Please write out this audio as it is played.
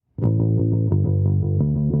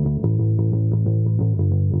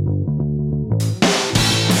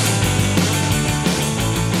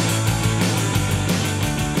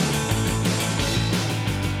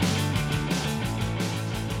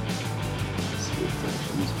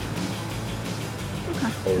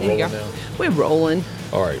Oh, There you rolling go. now? We're rolling.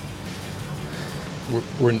 All right.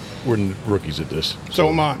 We're rookies at this. So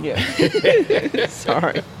am I. Yeah.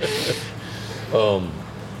 Sorry.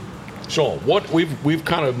 Sean, what we've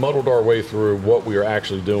kind of muddled our way through what we are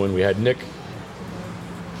actually doing. We had Nick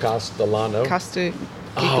Castellano.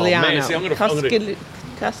 Castigliano. man, see, I'm gonna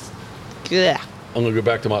go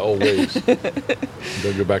back to my old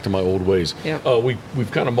ways. Yeah.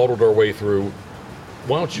 We've kind of muddled our way through.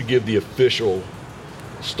 Why don't you give the official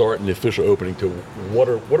start and the official opening to what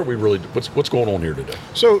are we really, what's going on here today?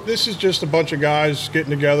 So this is just a bunch of guys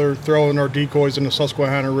getting together, throwing our decoys in the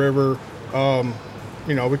Susquehanna River.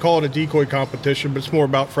 We call it a decoy competition, but it's more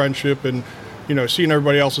about friendship and, seeing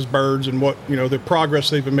everybody else's birds and what, the progress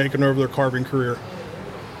they've been making over their carving career.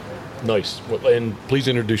 Nice. Well, and please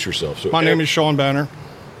introduce yourself. So My name is Sean Banner.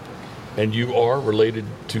 And you are related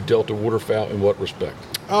to Delta Waterfowl in what respect?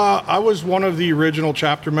 I was one of the original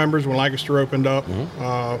chapter members when Lancaster opened up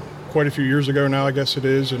quite a few years ago now, I guess it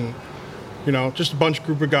is. And, just a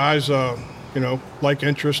group of guys, like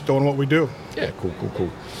interest, doing what we do. Yeah, cool.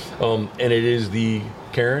 And it is the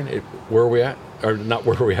Karen, where are we at? Or not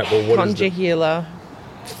where are we at, but what is the... Conejohela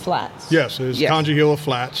Flats. Yes, it is Conejohela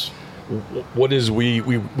Flats. What is, we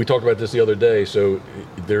talked about this the other day, so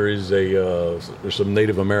there is there's some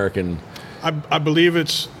Native American... I believe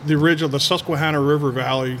it's the original, the Susquehanna River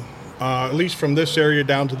Valley, at least from this area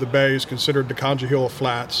down to the bay, is considered the Conejohela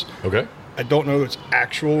Flats. Okay. I don't know its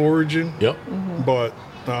actual origin. Yep. But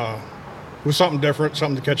it was something different,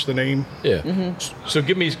 something to catch the name. Yeah. So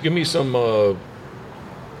give me some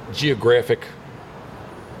geographic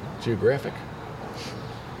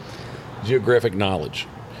knowledge.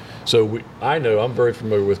 So I know I'm very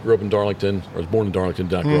familiar with. Grew up in Darlington. I was born in Darlington.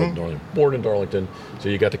 Not grew up in Darlington. Born in Darlington. So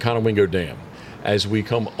you got the Conowingo Dam. As we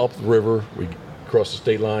come up the river, we cross the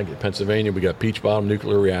state line, get Pennsylvania. We got Peach Bottom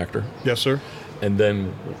Nuclear Reactor. Yes, sir. And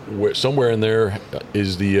then somewhere in there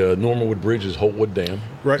is the Normanwood Bridge's Holtwood Dam.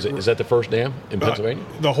 Right. Is that the first dam in Pennsylvania?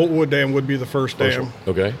 The Holtwood Dam would be the first dam.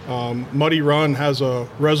 Okay. Muddy Run has a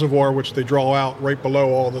reservoir which they draw out right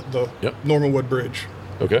below all the Normanwood Bridge.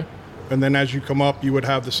 Okay. And then as you come up, you would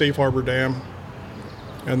have the Safe Harbor Dam.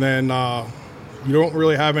 And then you don't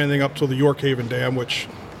really have anything up till the York Haven Dam, which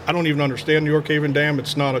I don't even understand the York Haven Dam.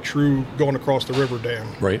 It's not a true going across the river dam.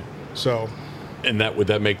 Right. So. And would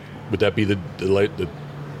that be the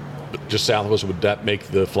just south of us? Would that make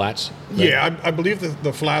the flats? Yeah, I believe that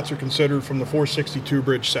the flats are considered from the 462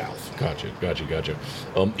 bridge south. Gotcha.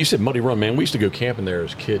 You said Muddy Run, man. We used to go camping there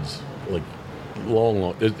as kids, like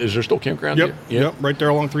long. Is there still campground here? Yep, yep, right there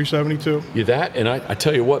along 372. Yeah, that, and I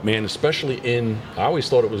tell you what, man, especially I always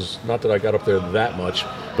thought it was, not that I got up there that much,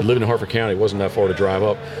 but living in Harford County, it wasn't that far to drive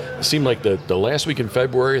up. It seemed like the last week in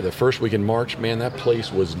February, the first week in March, man, that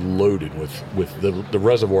place was loaded with the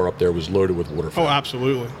reservoir up there was loaded with waterfowl. Oh,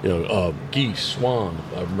 absolutely. Geese, swan,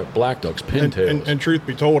 black ducks, pintails. And truth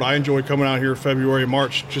be told, I enjoy coming out here February,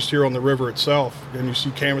 March, just here on the river itself, and you see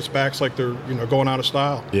canvasbacks like they're going out of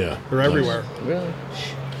style. Yeah, they're everywhere. Really?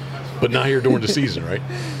 But not here during the season, right?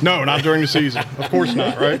 No, not during the season. Of course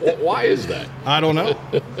not, right? Why is that? I don't know.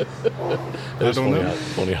 It's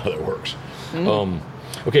funny how that works.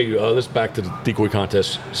 Okay, let's back to the decoy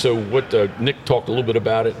contest. So what Nick talked a little bit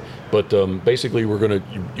about it, but basically we're going to,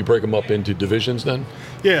 you break them up into divisions then?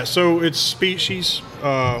 Yeah, so it's species.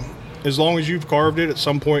 As long as you've carved it at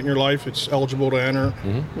some point in your life, it's eligible to enter.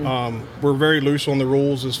 We're very loose on the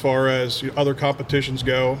rules as far as other competitions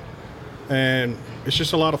go, and it's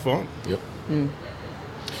just a lot of fun. Yep.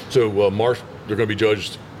 So Marsh, they're going to be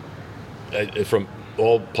judged from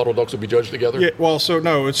all puddle ducks will be judged together? Yeah, well, so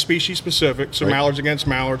no, it's species specific. So mallards against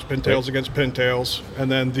mallards, pintails against pintails, and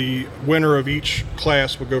then the winner of each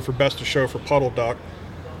class would go for best of show for puddle duck.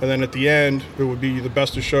 And then at the end, it would be the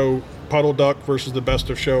best of show puddle duck versus the best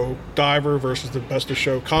of show diver versus the best of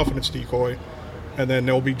show confidence decoy. And then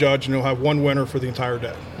they'll be judged, and they'll have one winner for the entire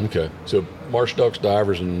day. Okay. So marsh ducks,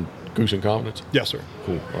 divers, and goose and confidence? Yes, sir.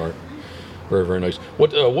 Cool. All right. Very, very nice.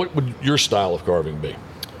 What would your style of carving be?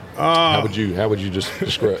 How would you just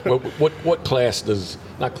describe what class does,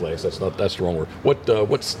 not class, that's the wrong word. What's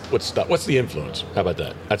the influence? How about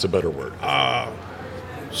that? That's a better word.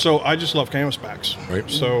 So I just love canvasbacks. Right.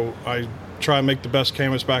 So I try and make the best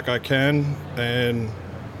canvasback I can and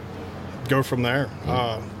go from there.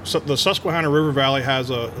 So the Susquehanna River Valley has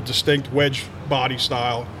a distinct wedge body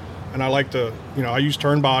style, and I like to, I use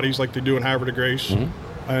turn bodies like they do in Havre de Grace.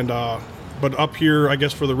 And but up here, I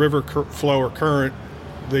guess for the river flow or current,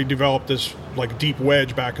 they developed this like deep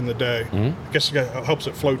wedge back in the day. I guess it helps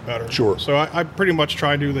it float better. Sure. So I pretty much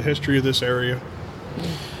try and do the history of this area.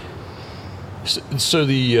 So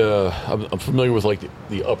I'm familiar with like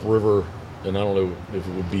the upriver and I don't know if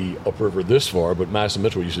it would be upriver this far, but Madison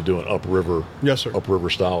Mitchell used to do an upriver, Yes, sir. upriver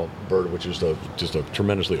style bird, which is just a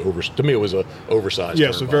tremendously to me it was a oversized.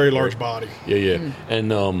 Yes, a very body, large right? body. Yeah, yeah.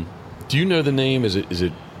 And do you know the name? Is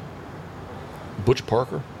it Butch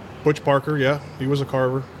Parker? Butch Parker, yeah, he was a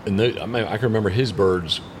carver. And I can remember his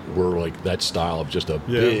birds were like that style of just a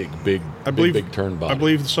Yeah. big turn body. I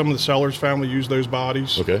believe some of the Sellers family used those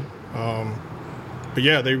bodies. Okay. But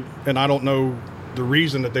yeah, and I don't know the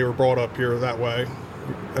reason that they were brought up here that way,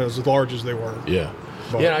 as large as they were. Yeah.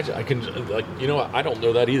 But- Yeah, I can, like, I don't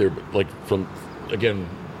know that either, but like from, again,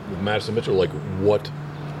 with Madison Mitchell, what,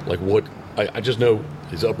 I just know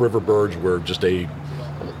his upriver birds were just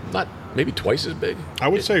not maybe twice as big. I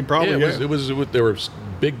would say probably, yeah. It was they were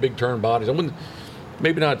big turn bodies. I wouldn't,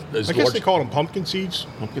 maybe not as I guess large. they called them pumpkin seeds.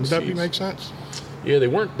 Pumpkin Does that seeds. make sense? Yeah, they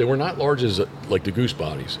were not large as like the goose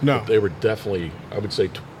bodies. No. But they were definitely, I would say,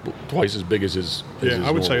 twice as big as his. Yeah, his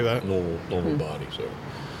I would say normal- that. normal body. So,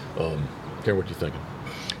 Karen, what you thinking?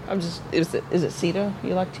 Is it cedar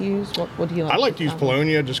you like to use? What do you like? I like to use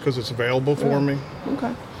Polonia just because it's available for me.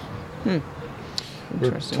 Okay. We were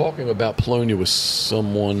Interesting. talking about Polonia with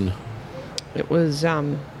someone. It was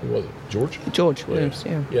Who was it? George? George Williams.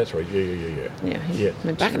 Yeah. Yeah, that's right. Yeah. He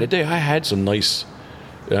mentioned Back in the day, I had some nice.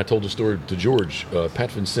 And I told the story to George.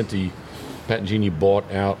 Pat and Jeannie bought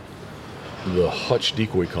out the Hutch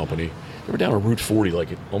Decoy Company. They were down on Route 40, like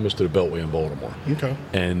almost to the Beltway in Baltimore. Okay.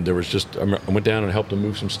 And there was I went down and helped him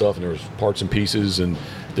move some stuff, and there was parts and pieces, and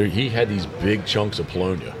he had these big chunks of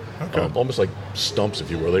Polonia, Okay. almost like stumps,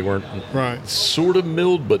 if you will. They weren't Right. sort of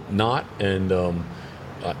milled, but not. And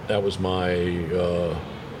that was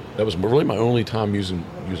really my only time using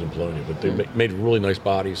Polonia. But they made really nice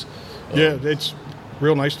bodies. Yeah, it's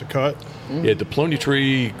real nice to cut. Yeah, the Polonia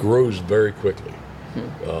tree grows very quickly.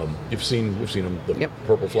 We've seen them, the Yep.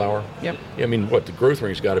 purple flower. Yep. Yeah, I mean, the growth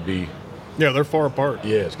ring's got to be. Yeah, they're far apart.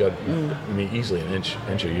 Yeah, it's got, I mean, easily an inch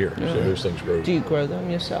a year. So those things grow. Do you grow them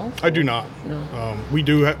yourself? I do not. No. We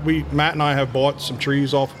do. Matt and I have bought some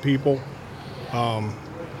trees off of people.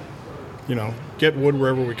 Get wood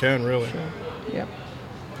wherever we can, really. Yep.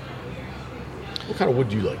 What kind of wood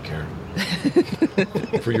do you like, Karen?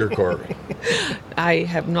 For your carving? I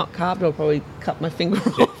have not carved. I'll probably cut my finger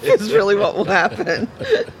off. Is really what will happen.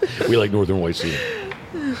 We like northern white cedar.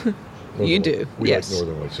 You do, We yes. like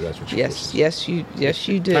northern white cedar. That's what you Yes,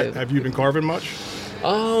 you do. Have you been carving much?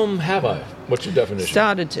 Have I? What's your definition?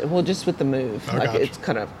 Started to, well, just with the move. I Like gotcha. it's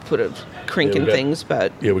kind of put a crink Yeah, we in got- things,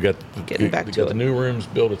 but Yeah, we got Getting back we to got the it. new rooms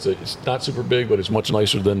built. It's not super big, but it's much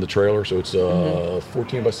nicer than the trailer. So it's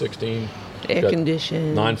 14 by 16. air Got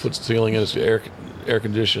conditioned. 9-foot ceiling and it's air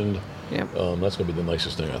conditioned. Yep. That's going to be the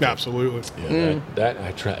nicest thing. I think. Absolutely. Yeah, that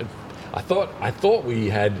I tried. I thought we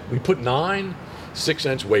put 9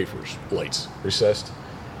 6-inch wafers lights recessed,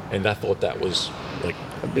 and I thought that was like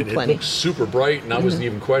be it plenty. looked super bright, and I wasn't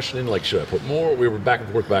even questioning like should I put more. We were back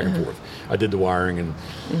and forth. I did the wiring and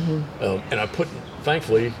I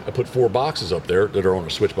thankfully I put 4 boxes up there that are on a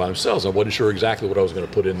switch by themselves. I wasn't sure exactly what I was going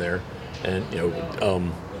to put in there, and I don't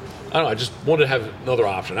know. I just wanted to have another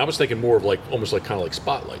option. I was thinking more of like almost like kind of like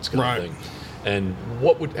spotlights kind Right. of thing. And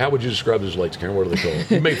how would you describe those lights, Karen? What are they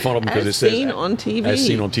called? You made fun of them because it As says seen on TV. As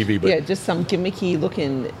seen on TV, but yeah, just some gimmicky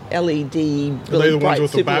looking LED. Are Really they the bright, ones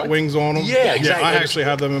with the super bat lights. wings on them? Yeah, exactly. I actually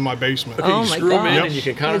have them in my basement. Okay, Oh you my screw them in gosh. and you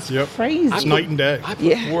can kind It's of. Yep. crazy. It's night and day. I put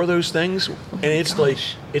Yeah. 4 of those things, and it's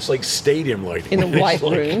like stadium lighting In a It's white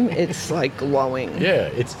like- room, it's like glowing. Yeah,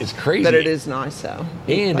 it's crazy. But it is nice though.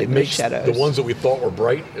 and like it the makes shadows. the ones that we thought were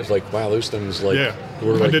bright. It's like wow, those things like Yeah,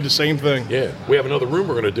 we're I like, did the same thing. Yeah, we have another room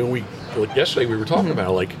we're going to do. And yesterday we were talking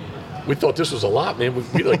about like we thought this was a lot, man.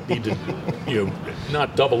 We like need to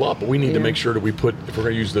not double up, but we need to Yeah. make sure that we put if we're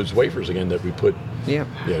going to use those wafers again that we put. Yeah.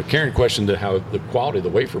 Yeah, Karen questioned how the quality of the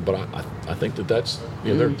wafer, but I think that's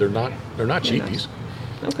they're not cheapies.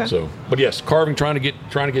 Okay. So, but yes, carving, trying to get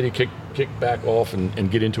it kick back off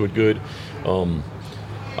and get into it good.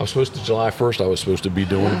 I was supposed to July 1st. I was supposed to be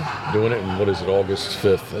doing it, and what is it, August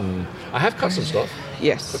 5th? And I have cut some stuff.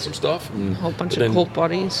 Yes. Cut some stuff. And A whole bunch then- of cork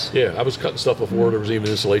bodies. Yeah, I was cutting stuff before there was even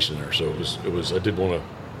insulation there, so it was. I did want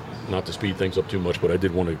to, not to speed things up too much, but I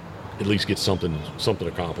did want to at least get something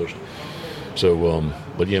accomplished. So,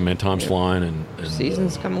 but yeah, man, time's flying, and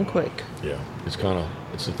Season's coming quick. yeah, it's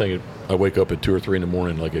the thing. I wake up at 2 or 3 in the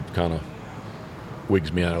morning, like it kind of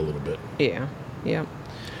wigs me out a little bit. Yeah. Yeah.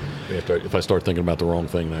 If I start thinking about the wrong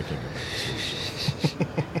thing, then I can't.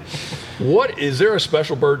 What is there a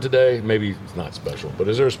special bird today? Maybe it's not special, but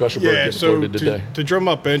is there a special bird Yeah, getting so floated today? to drum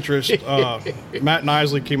up interest, Matt and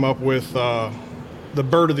Isley came up with the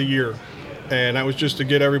bird of the year. And that was just to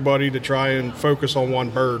get everybody to try and focus on one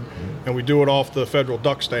bird. And we do it off the federal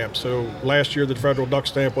duck stamp. So last year the federal duck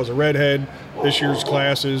stamp was a redhead. This year's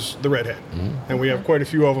class is the redhead. And we have quite a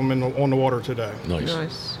few of them on the water today.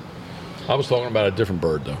 Nice. I was talking about a different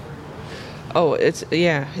bird, though. Oh,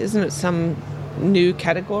 isn't it some new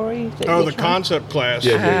category? The concept class.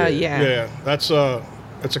 Yeah. That's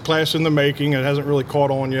it's a class in the making. It hasn't really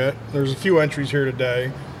caught on yet. There's a few entries here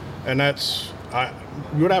today, and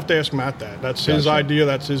you would have to ask Matt that. That's his idea.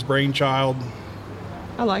 That's his brainchild.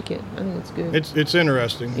 I like it. I think it's good. It's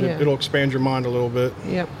interesting. Yeah. It'll expand your mind a little bit.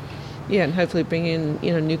 Yep. Yeah, and hopefully bring in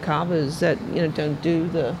new carvers that don't do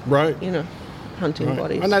the hunting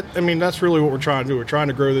bodies. And that's really what we're trying to do. We're trying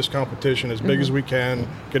to grow this competition as big as we can,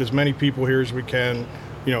 get as many people here as we can.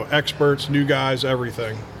 Experts, new guys,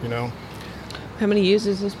 everything. How many years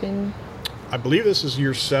has this been? I believe this is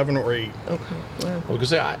year 7 or 8. Okay. Wow. Well,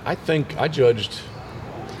 because I think I judged.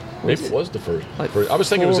 Maybe it was the first. I was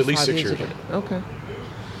thinking it was at least 6 years ago. Okay.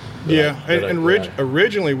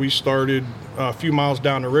 Originally we started a few miles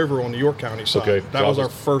down the river on the York County side. Okay. That was our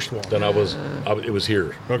first one. Then it was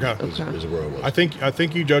here. Okay. Is where I was. I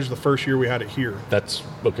think you judged the first year we had it here. That's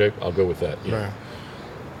okay. I'll go with that. Yeah.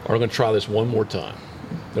 I'm going to try this one more time.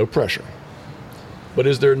 No pressure. But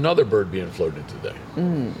is there another bird being floated today?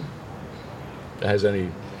 That has any?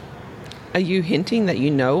 Are you hinting that you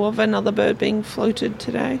know of another bird being floated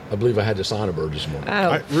today? I believe I had to sign a bird this morning.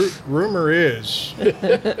 Oh. Rumor is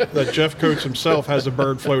that Jeff Coates himself has a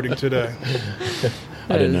bird floating today.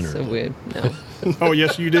 I didn't enter. So weird. No. Oh,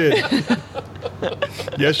 yes, you did.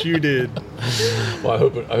 Yes, you did. Well, I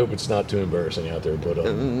hope it's not too embarrassing out there. But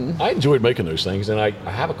I enjoyed making those things, and I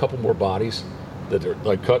have a couple more bodies that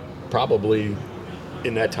are cut probably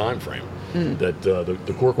in that time frame. That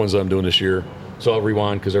the cork ones that I'm doing this year. So I'll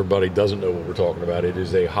rewind because everybody doesn't know what we're talking about. It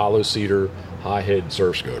is a hollow cedar, high head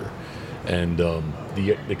surf scoter, and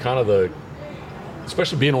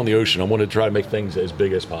especially being on the ocean, I wanted to try to make things as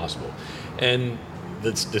big as possible. And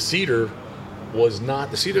the cedar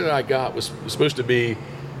that I got was supposed to be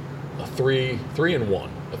a 3-in-1,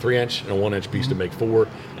 a 3-inch and a 1-inch piece to make 4,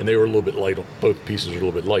 and they were a little bit light. Both pieces were a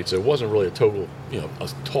little bit light, so it wasn't really a total, a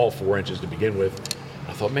tall 4 inches to begin with.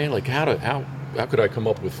 I thought, man, like how could I come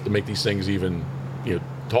up with to make these things even,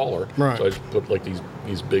 taller? Right. So I just put like these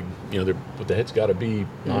big, but the head's got to be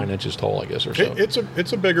 9 inches tall, I guess, or so.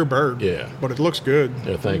 It's a bigger bird. Yeah. But it looks good.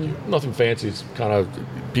 Yeah, thank you. Nothing fancy. It's kind of,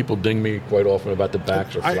 people ding me quite often about the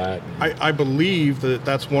backs are flat. I believe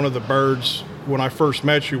that's one of the birds, when I first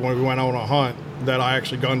met you, when we went on a hunt, that I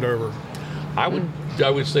actually gunned over. I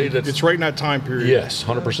would say that it's right in that time period. Yes,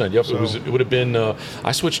 100%. Yep, so, it would have been.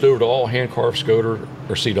 I switched over to all hand carved scoter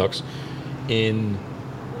or sea ducks in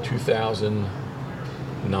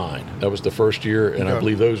 2009. That was the first year, and I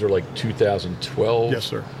believe those are like 2012. Yes,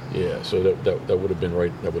 sir. Yeah, so that would have been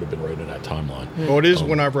right. That would have been right in that timeline. Well, it is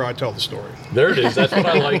whenever I tell the story. There it is. That's what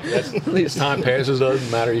I like. As time passes,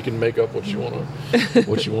 doesn't matter. You can make up what you want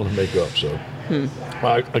to make up. So,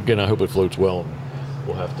 again, I hope it floats well.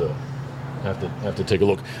 We'll have to take a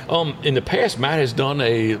look. In the past, Matt has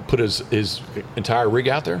put his entire rig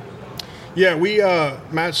out there. Yeah,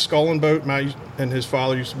 Matt's sculling boat. Matt and his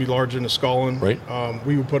father used to be large into sculling. Right.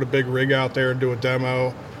 We would put a big rig out there and do a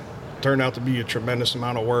demo. Turned out to be a tremendous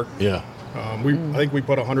amount of work. Yeah. I think we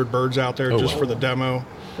put 100 birds out there for the demo.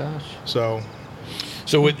 Gosh. So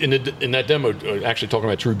in that demo, actually talking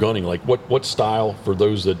about true gunning, like what style, for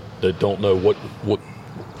those that don't know,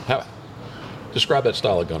 how describe that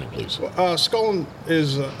style of gunning, please. Sculling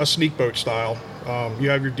is a sneak boat style. You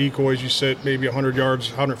have your decoys. You sit maybe 100 yards,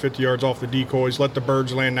 150 yards off the decoys, let the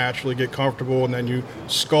birds land naturally, get comfortable, and then you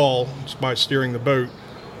scull by steering the boat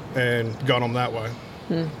and gun them that way.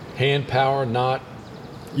 Hand power, not?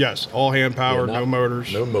 Yes, all hand power, no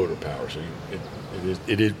motors. No motor power. So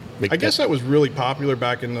it is. I guess that was really popular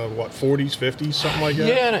back in the 40s, 50s, something like that.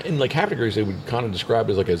 Yeah, and like half degrees, they would kind of describe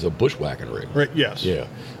it as a bushwhacking rig. Right. Yes. Yeah,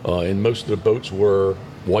 and most of the boats were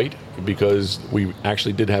white because we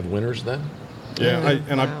actually did have winters then. Yeah,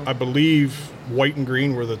 I believe white and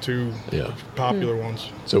green were the two popular ones.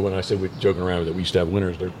 So when I say we're joking around that we used to have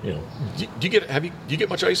winters, do you get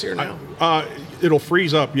much ice here now? It'll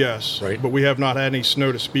freeze up, yes. Right. But we have not had any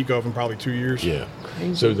snow to speak of in probably 2 years. Yeah.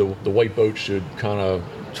 Crazy. So the white boat should kind of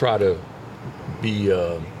try to be.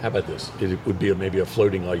 How about this? It would be maybe a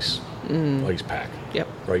floating ice pack. Yep.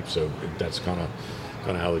 Right. So that's kind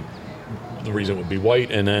of how the reason would be white,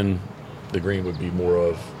 and then the green would be more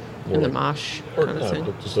of. In the marsh kind of thing.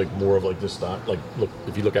 Just like more of like this style. Like, look,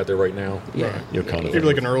 if you look out there right now, kind of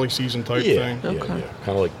like an early season type thing. Okay. Yeah. Kind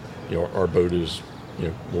of like our boat is,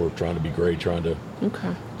 more trying to be gray, trying to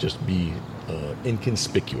just be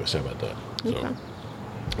inconspicuous. How about that? Okay. So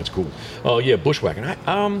that's cool. Oh yeah, bushwhacking.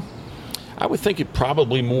 I would think it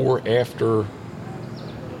probably more after.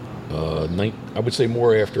 I would say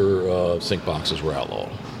more after sink boxes were outlawed.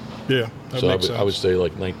 Yeah, that makes sense. I would say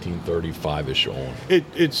like 1935-ish on.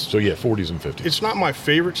 It's so yeah, 40s and 50s. It's not my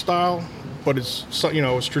favorite style, but it's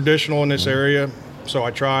it's traditional in this area. So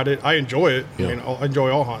I tried it. I enjoy it. Yeah. I mean, I enjoy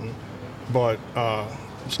all hunting, but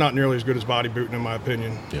it's not nearly as good as body booting in my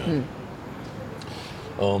opinion. Yeah.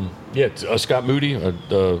 Scott Moody.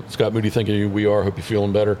 Scott Moody, thinking of you, we are. Hope you're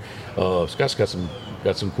feeling better. Scott's got some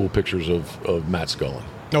cool pictures of Matt sculling.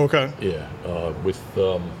 Okay. Yeah. With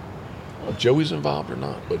Joey's involved or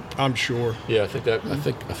not, but I'm sure. Yeah, I think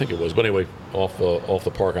it was. But anyway, off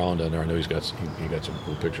the Park Island down there, I know he got some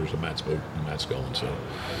cool pictures of Matt's boat and Matt's going. So,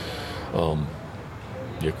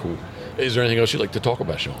 yeah, cool. Is there anything else you'd like to talk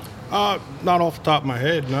about, Sean? Not off the top of my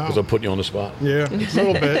head, no. Because I'm putting you on the spot. Yeah, a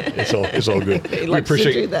little bit. It's all good. We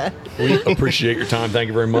appreciate that. We appreciate your time. Thank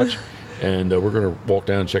you very much. And we're going to walk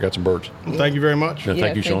down and check out some birds. Thank you very much. No,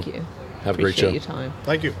 thank you, Sean. Thank you. Have a great show. Appreciate your time.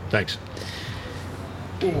 Thank you. Thanks.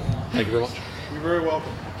 Thank you very much. You're very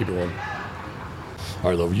welcome. Keep it warm.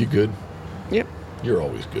 All right, love, are you good? Yep. You're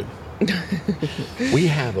always good. We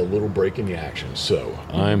have a little break in the action. So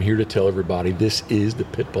I'm here to tell everybody this is the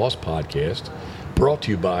Pitboss podcast, brought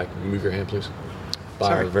to you by, can you move your hand, please?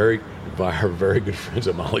 By our very good friends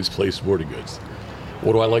at Molly's Place Sporting Goods.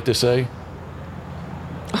 What do I like to say?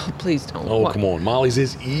 Oh, please don't. Oh, come on. Molly's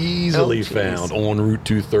is easily found on Route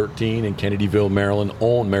 213 in Kennedyville, Maryland,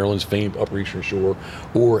 on Maryland's famed Upper Eastern Shore,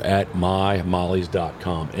 or at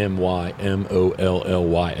mymollys.com,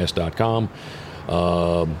 MYMOLLYS.com.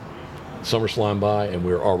 Summer's flying by, and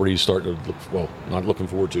we're already starting to not looking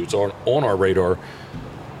forward to. It's on our radar.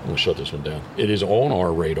 I'm going to shut this one down. It is on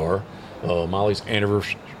our radar. Molly's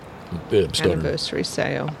anniversary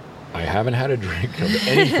sale. I haven't had a drink of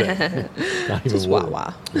anything. Not even Just water.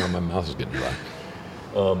 Wawa. No, my mouth is getting dry.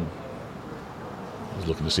 I was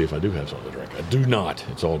looking to see if I do have something to drink. I do not.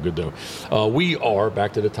 It's all good, though. We are,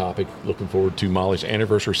 back to the topic, looking forward to Molly's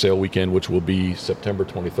anniversary sale weekend, which will be September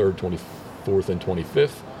 23rd, 24th, and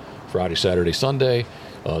 25th, Friday, Saturday, Sunday.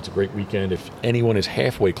 It's a great weekend. If anyone is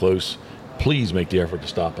halfway close, please make the effort to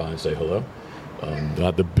stop by and say hello.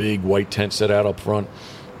 Got the big white tent set out up front.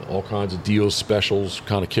 All kinds of deals, specials,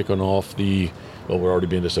 kind of kicking off we're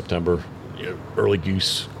already into September, early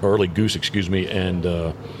goose, and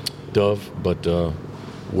dove, but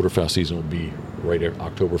waterfowl season will be right at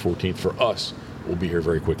October 14th for us. We'll be here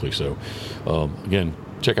very quickly. So, again,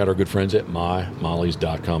 check out our good friends at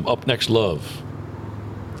mymollys.com. Up next, love.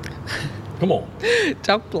 Come on.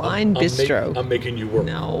 Duck Blind Bistro. I'm making you work.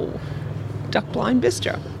 No. Duck Blind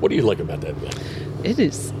Bistro. What do you like about that thing? It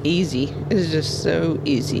is easy. It is just so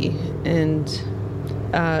easy and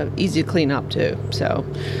easy to clean up too. So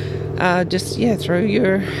throw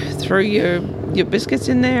your biscuits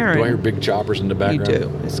in there. Do I hear big choppers in the background? You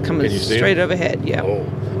do. It's coming straight overhead. Yeah. Oh,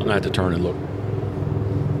 I'm gonna have to turn and look.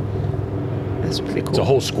 That's pretty cool. It's a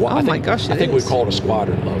whole squad. Oh my gosh! I think we call it a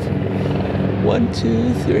squadron, love. 1,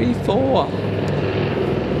 2, 3, 4.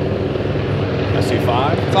 I see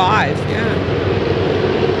 5. 5. Yeah.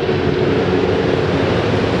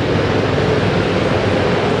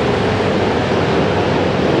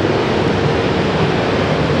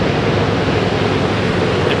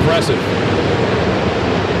 Impressive.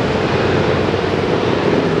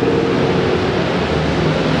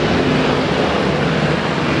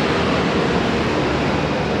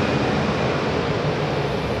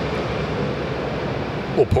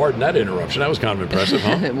 Well, pardon that interruption. That was kind of impressive,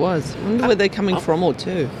 huh? It was. I wonder where they're coming from or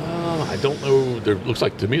to. I don't know. Looks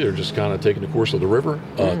like to me they're just kind of taking the course of the river.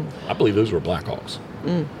 I believe those were Blackhawks.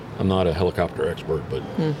 I'm not a helicopter expert,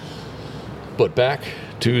 but back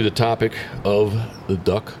to the topic of the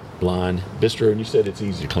Duck Blind Bistro, and you said it's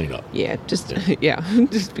easy to clean up. Yeah, just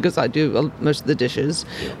because I do most of the dishes.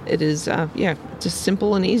 Yeah. It is, just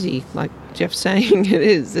simple and easy. Like Jeff's saying, it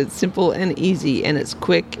is. It's simple and easy, and it's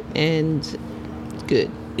quick and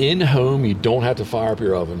good. In home, you don't have to fire up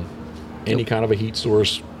your oven. Any kind of a heat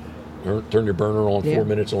source. Turn your burner on 4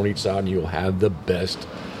 minutes on each side, and you'll have the best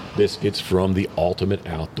biscuits from the ultimate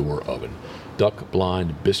outdoor oven.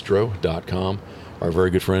 DuckBlindBistro.com. Our very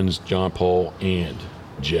good friends John, Paul, and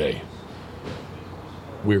Jay.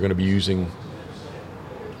 I'm going to be using,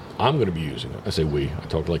 I say we, I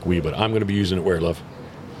talk like we, but I'm going to be using it where, love?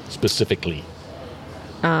 Specifically.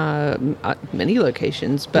 Many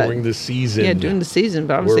locations, but during the season. Yeah, during the season,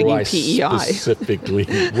 but I was thinking PEI. Specifically,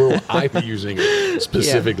 where will I be using it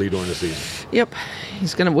specifically during the season? Yep.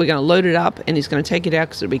 We're gonna load it up, and he's gonna take it out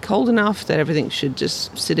because it'll be cold enough that everything should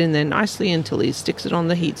just sit in there nicely until he sticks it on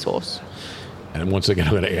the heat source. And once again,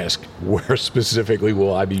 I'm going to ask, where specifically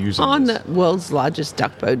will I be using On this? the world's largest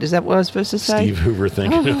duck boat. Is that what I was supposed to say? Steve Hoover,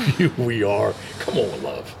 thinking of you. We are. Come on,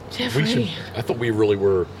 love. Jeffrey. I thought we really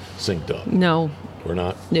were synced up. No. We're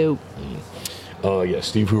not? No. Yeah,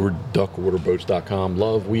 Steve Hoover, duckwaterboats.com.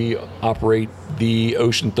 Love, we operate the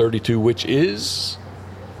Ocean 32, which is...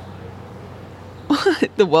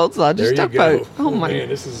 The world's largest There you duck go. boat. Oh, my man,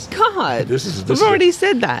 this is God. This is I've already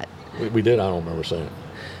said that. we did. I don't remember saying it.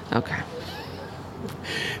 Okay.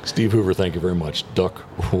 Steve Hoover, thank you very much.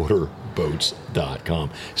 Duckwaterboats.com.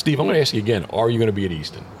 Steve, I'm going to ask you again. Are you going to be at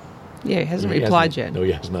Easton? Yeah, he hasn't He replied hasn't. yet. No,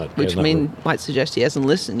 he has not. Which might suggest he hasn't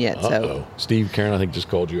listened yet. So. Steve, Karen, I think just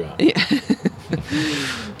called you out. Yeah.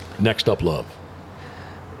 Next up, love.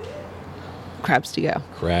 Crabs to go.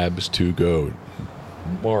 Crabs to go.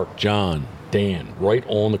 Mark, John, Dan, right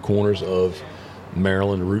on the corners of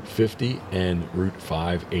Maryland Route 50 and Route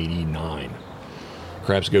 589.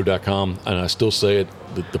 Crabsgo.com, and I still say it,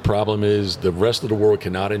 the problem is the rest of the world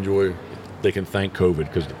cannot enjoy, they can thank COVID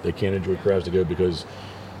because they can't enjoy Crabs to Go because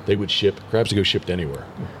they would ship, Crabs to Go shipped anywhere.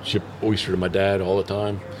 Ship oyster to my dad all the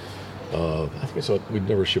time. I think I saw we'd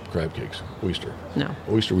never shipped crab cakes, oyster. No.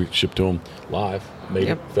 Oyster we ship to them live, made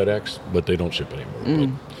Yep. at FedEx, but they don't ship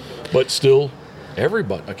anymore. But still,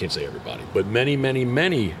 everybody, I can't say everybody, but many, many,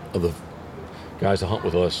 many of the guys that hunt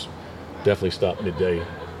with us definitely stop midday,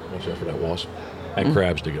 watch out for that wasp, at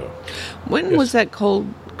Crabs to Go. When Yes. was that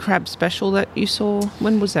cold crab special that you saw?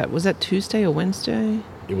 When was that? Was that Tuesday or Wednesday?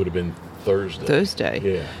 It would have been Thursday. Thursday.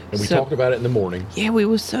 Yeah. And we So- talked about it in the morning. Yeah, we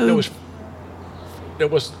were so... It was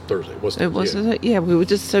Thursday. It was Thursday. It was, yeah. we were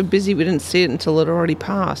just so busy we didn't see it until it already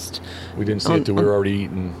passed. We didn't see it until we were already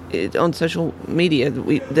eating. On social media,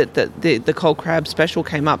 the cold crab special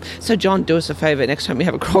came up. So John, do us a favor. Next time we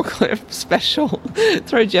have a cold crab special,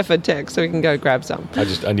 throw Jeff a text so we can go grab some.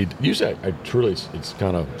 I need to use that. I truly, it's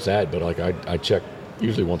kind of sad, but like I check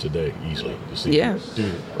usually once a day easily to see. Yeah.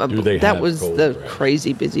 Do they that have was cold the crabs?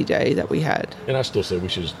 crazy busy day that we had. And I still say we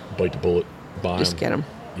should just bite the bullet, buy Just get them.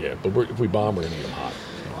 Yeah, but if we buy them, we're going to eat them hot.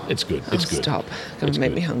 It's good. It's good. Stop. Gonna It's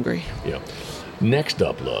make good. me hungry. Yeah. Next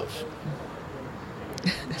up, love.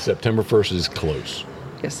 September 1st is close.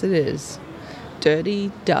 Yes, it is.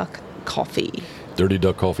 Dirty Duck Coffee.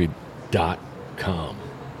 DirtyDuckCoffee.com.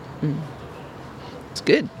 It's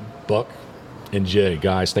good. Buck and Jay,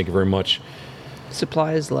 guys, thank you very much.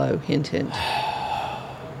 Supply is low. Hint, hint.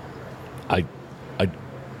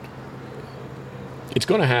 It's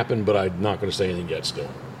going to happen, but I'm not going to say anything yet still.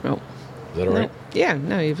 Oh. Is that all right? No. Yeah,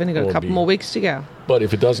 no, you've only got Well, a couple be- more weeks to go. But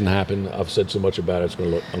if it doesn't happen, I've said so much about it, I'm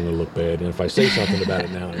going to look bad. And if I say something about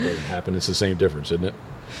it now and it doesn't happen, it's the same difference, isn't it?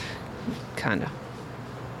 Kind of.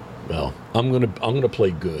 Well, I'm going to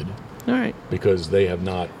play good All right. because they have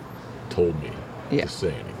not told me Yeah. to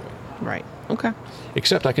say anything. Right. Okay.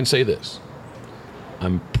 Except I can say this. I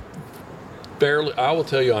will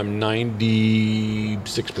tell you I'm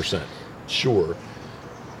 96% sure.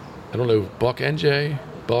 I don't know if Buck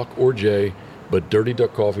or Jay, but Dirty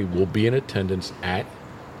Duck Coffee will be in attendance at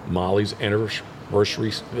Molly's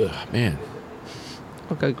anniversary. Ugh, man,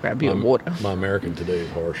 I'll go grab you a water. My American today is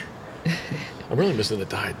harsh. I'm really missing the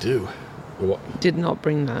diet too. Did not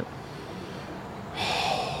bring that.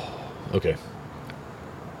 Okay.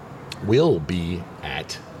 We'll be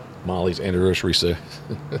at Molly's anniversary sale.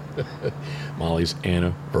 Molly's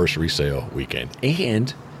anniversary sale weekend.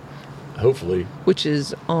 And hopefully Which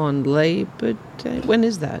is on Labor Day. When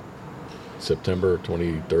is that? September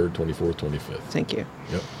 23rd, 24th, 25th. Thank you.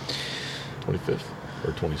 Yep. 25th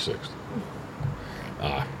or 26th.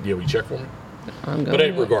 Yeah, will you check for me? I'm going. But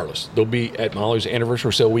hey, regardless, they'll be at Molly's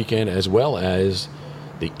anniversary sale weekend as well as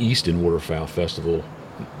the Easton Waterfowl Festival,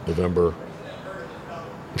 November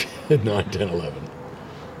 9, 10, 11.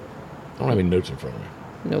 I don't have any notes in front of me.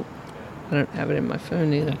 Nope. I don't have it in my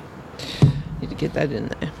phone either. Need to get that in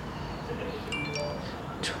there.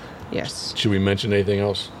 Yes. Should we mention anything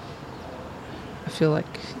else? I feel like...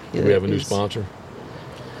 Do we have a new sponsor?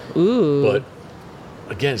 Ooh. But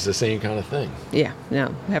again, it's the same kind of thing. Yeah,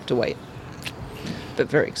 no, we have to wait. But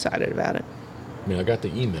very excited about it. I mean, I got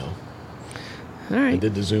the email. All I right.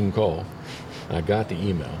 did the Zoom call. I got the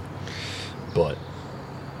email. But,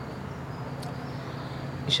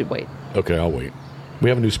 You should wait. okay, I'll wait. We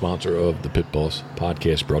have a new sponsor of the Pitboss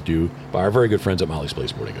podcast brought to you by our very good friends at Molly's Place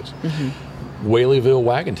Sporting Goods. Whaleyville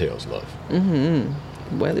Wagon Tails, love.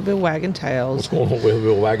 Whaleyville Wagon Tails. What's going on with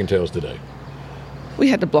Whaleyville Wagon Tails today? We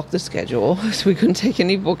had to block the schedule, so we couldn't take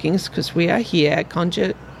any bookings because we are here at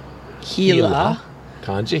Conejohela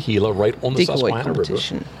Conejohela, right on the Decoy Susquehanna River.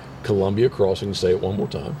 competition. Columbia Crossing, say it one more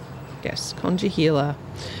time. Yes, Conejohela.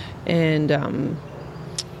 And,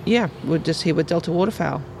 yeah, we're just here with Delta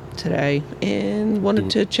Waterfowl. today and wanted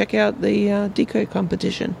to check out the Decoy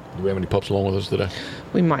competition. Do we have any pups along with us today?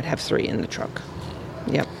 We might have 3 in the truck.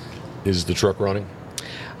 Yep. Is the truck running?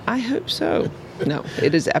 I hope so. No,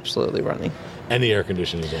 it is absolutely running. And the air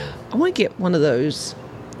conditioning is on. I want to get one of those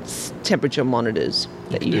temperature monitors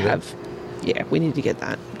that you have. Yeah, we need to get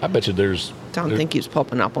that. I bet you there's... Don't think it's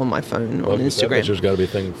popping up on my phone or on Instagram. I bet there's got to be a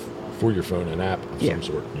thing for your phone, an app of some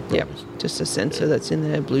sort. Yep, just a sensor that's in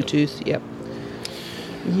there, Bluetooth. Yep.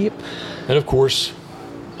 And of course,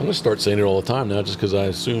 I'm going to start saying it all the time now just because I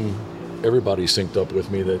assume everybody's synced up with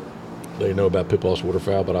me that they know about Pitboss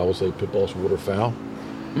Waterfowl, but I will say Pitboss Waterfowl.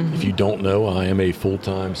 Mm-hmm. If you don't know, I am a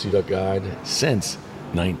full-time sea duck guide since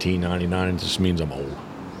 1999. It just means I'm old.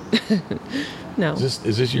 No. Is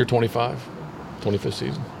this year 25? 25th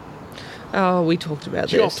season? Oh, we talked about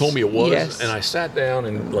this. You all told me it was, yes. And I sat down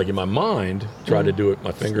and, like in my mind, tried to do it with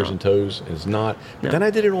my fingers and toes, and it's not. But then I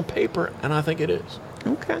did it on paper, and I think it is.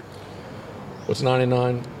 Okay. What's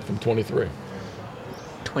 99 from 23?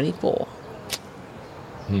 24.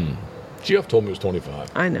 Geoff told me it was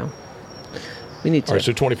 25. I know. We need to. All right,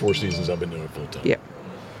 so 24 seasons I've been doing full time. Yep.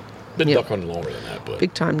 Been duck hunting longer than that, but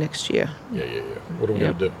big time next year. Yeah. What are we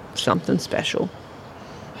gonna do? Something special.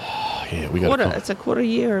 Yeah, we got It's a quarter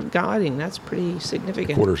year of guiding. That's pretty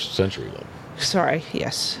significant. Quarter century, though. Sorry.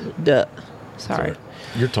 Yes. Duh. Sorry.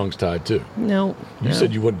 Your tongue's tied too. No. You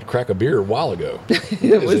said you wouldn't crack a beer a while ago.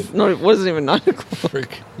 It wasn't even 9 o'clock.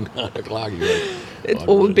 Freaking 9 o'clock.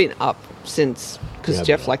 We've been up since because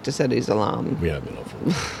Jeff liked to set his alarm. We have been up for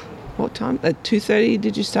What time? At 2:30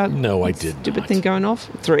 did you start? No, I did Stupid not. thing going off?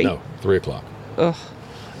 3? No, 3 o'clock. Ugh.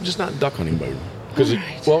 I'm just not in duck hunting mode. Because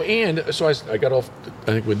and so I got off. I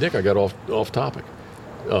think with Nick, I got off topic.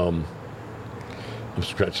 I'm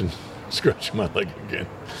scratching my leg again.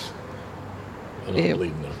 I'm not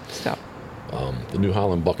bleeding though. Stop. The New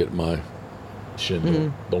Holland bucket in my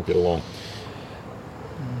shin don't get along.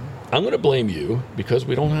 I'm going to blame you because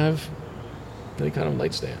we don't have any kind of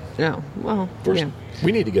nightstand. No. Well, First,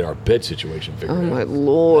 we need to get our bed situation figured out. Oh my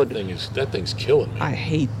Lord! That thing's killing me. I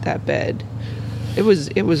hate that bed. It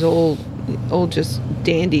was all just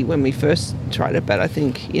dandy when we first tried it, but I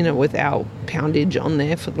think with our poundage on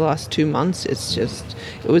there for the last 2 months, it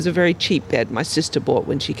was a very cheap bed my sister bought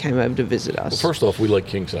when she came over to visit us. Well, first off, we like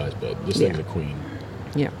king size bed. This thing's a queen.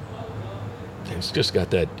 Yeah. It's just got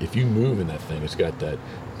that. If you move in that thing, it's got that.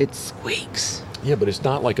 It squeaks. Yeah, but it's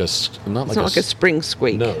not like a. It's not like a spring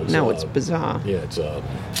squeak. No, it's bizarre. Yeah,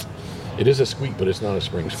 it is a squeak, but it's not a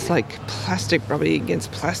spring squeak. It's like plastic rubbing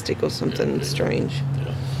against plastic or something strange.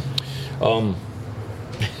 Yeah.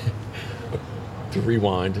 To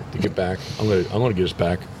rewind, to get back, I'm gonna get us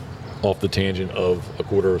back off the tangent of a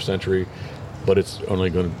quarter of a century, but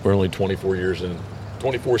we're only 24 years in,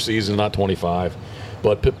 24 seasons, not 25.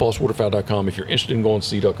 But pitbosswaterfowl.com. If you're interested in going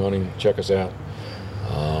sea duck hunting, check us out.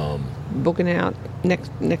 Booking out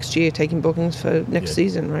next year, taking bookings for next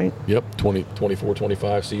season, right? Yep, 24,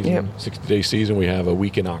 25 season, yep. 60-day season. We have a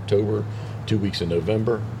week in October, 2 weeks in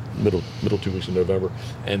November, middle 2 weeks in November,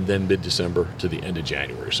 and then mid-December to the end of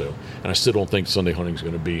January. So, and I still don't think Sunday hunting is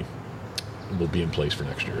going to will be in place for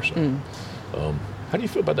next year. So, how do you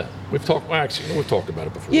feel about that? We've talked about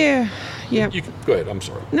it before. Yeah. You go ahead. I'm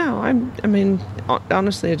sorry. No, I mean,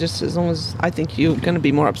 honestly, just as long as I think you're going to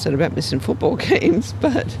be more upset about missing football games,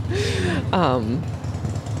 but well,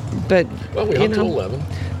 we hunt till 11.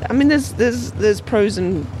 I mean, there's pros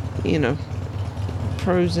and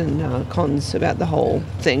cons about the whole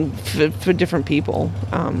thing for different people.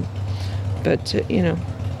 But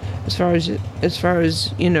as far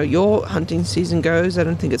as your hunting season goes, I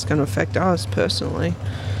don't think it's going to affect us personally.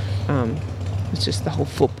 It's just the whole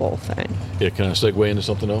football thing. Yeah, can I segue into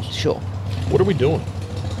something else? Sure. What are we doing?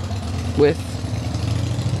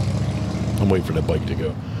 I'm waiting for that bike to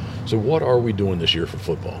go. So what are we doing this year for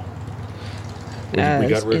football? We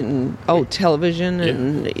got television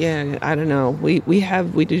and I don't know. We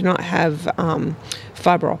do not have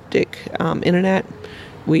fiber optic internet.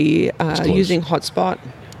 We are using hotspot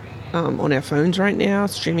on our phones right now,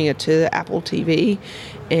 streaming it to Apple TV,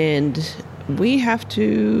 and we have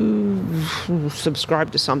to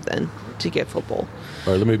subscribe to something to get football.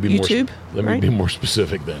 All right, let me be YouTube. Let me be more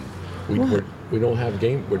specific then. We don't have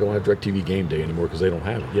DirecTV Game Day anymore because they don't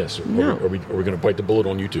have it. Yes. No. Are we going to bite the bullet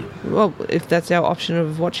on YouTube? Well, if that's our option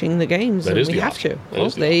of watching the games, then we have to. Well,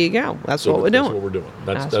 there you go. That's what we're doing. That's what we're doing.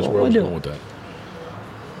 That's where I was going with that.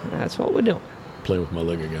 That's what we're doing. Playing with my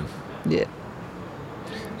leg again. Yeah.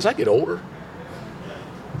 As I get older,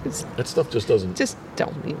 that stuff just doesn't. Just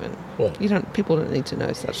don't even. What? People don't need to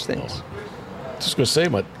know such things. Just going to say,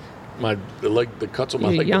 the cuts on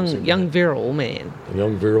my You're leg. a young virile man. A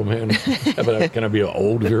young virile man. Can I be an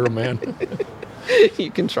old virile man?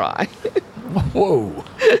 You can try. Whoa.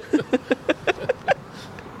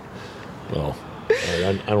 Well,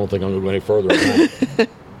 I don't think I'm going to go any further than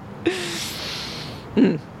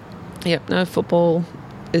that. Yep, no, football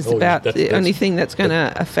is about the only thing that's going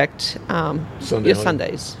to affect your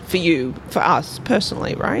Sundays for you, for us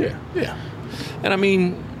personally, right? Yeah. And I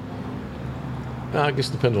mean, I guess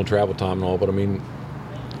it depends on travel time and all, but I mean,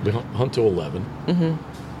 we hunt till 11.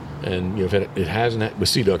 Mm-hmm. And if it hasn't, with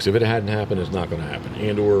sea ducks, if it hadn't happened, it's not going to happen.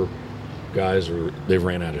 And or guys they've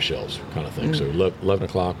ran out of shells kind of thing. Mm-hmm. So 11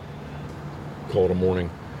 o'clock, call it a morning,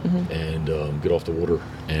 and get off the water,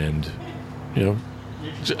 and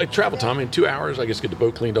travel time in 2 hours. I guess get the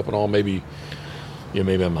boat cleaned up and all. Maybe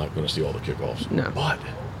I'm not going to see all the kickoffs. No, but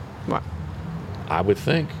what I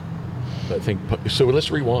think so.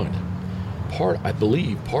 Let's rewind. I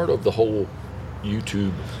believe part of the whole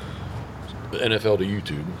YouTube, NFL to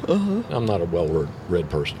YouTube. I'm not a well-read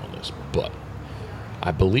person on this, but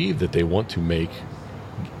I believe that they want to make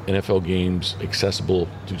NFL games accessible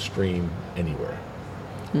to stream anywhere.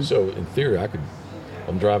 So in theory,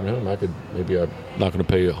 I'm driving home, maybe I'm not going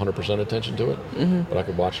to pay 100% attention to it, but I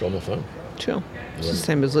could watch it on my phone. Sure. It's the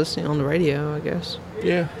same as listening on the radio, I guess.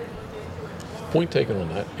 Yeah. Point taken on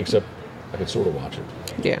that, except I could sort of watch it.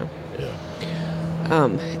 Yeah. Yeah.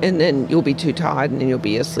 And then you'll be too tired and then you'll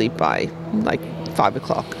be asleep by like 5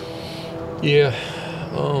 o'clock. Yeah.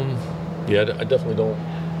 I definitely don't.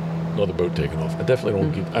 Another boat taking off. I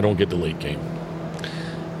definitely don't get the late game.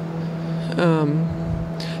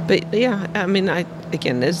 But yeah, I mean, the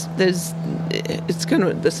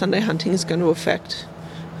Sunday hunting is going to affect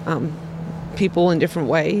people in different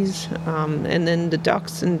ways, and then the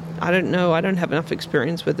ducks. And I don't know. I don't have enough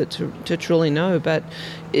experience with it to truly know. But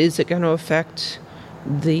is it going to affect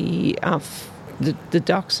the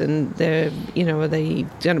ducks, and are they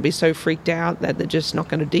going to be so freaked out that they're just not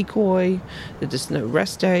going to decoy? There's just no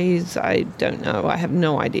rest days. I don't know. I have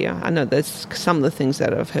no idea. I know there's some of the things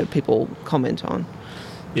that I've heard people comment on.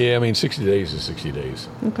 Yeah, I mean, 60 days is 60 days.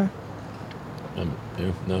 Okay.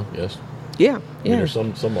 No, yes. Yeah. I mean, there's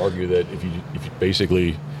some argue that if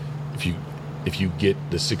you get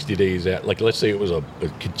the 60 days at, like, let's say it was a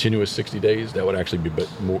continuous 60 days, that would actually be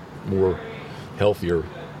more healthier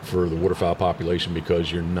for the waterfowl population, because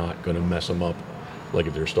you're not going to mess them up. Like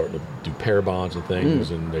if they're starting to do pair bonds and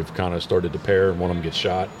things, and they've kind of started to pair, and one of them gets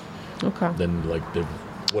shot. Okay. Then like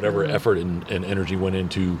whatever effort and energy went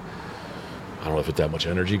into, I don't know if it's that much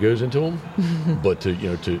energy goes into them, but to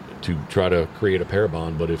try to create a pair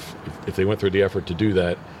bond. But if they went through the effort to do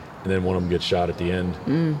that, and then one of them gets shot at the end,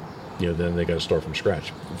 then they got to start from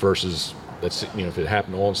scratch. Versus if it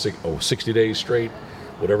happened all 60 days straight,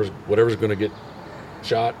 whatever's going to get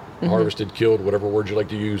shot, harvested, killed, whatever word you like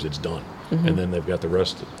to use, it's done. And then they've got the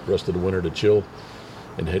rest of the winter to chill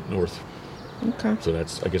and head north. Okay. So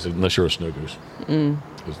that's, I guess, unless you're a snow goose,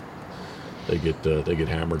 they get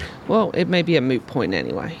hammered. Well, it may be a moot point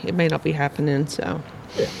anyway. It may not be happening. So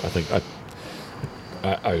yeah, I think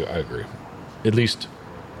I agree. At least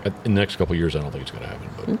in the next couple of years, I don't think it's going to happen.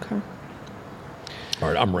 But okay. All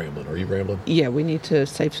right, I'm rambling. Are you rambling? Yeah, we need to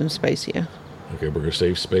save some space here. Okay, we're going to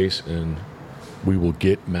save space, and we will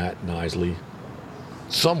get Matt Nisley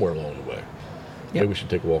somewhere along the way. Yep. Maybe we should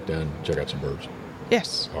take a walk down and check out some birds.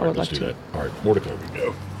 Yes. All right, let's do that. All right, more to come. We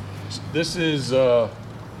go. This is,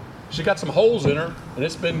 she got some holes in her, and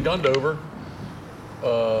it's been gunned over.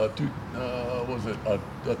 What was it? A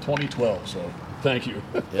 2012. So thank you.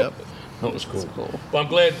 Yep. That was cool. That's cool. Well, I'm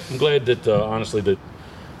glad that honestly that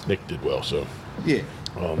Nick did well. So yeah.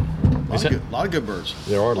 A lot of good birds.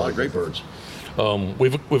 There are a lot of great birds.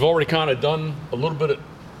 We've already kind of done a little bit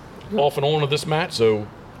off and on of this, Matt. So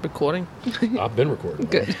recording. I've been recording.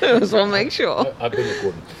 Good. I just want to make sure. I've been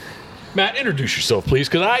recording. Matt, introduce yourself, please,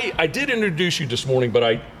 because I did introduce you this morning, but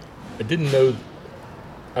I didn't know.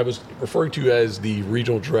 I was referring to you as the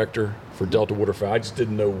regional director for Delta Waterfowl. I just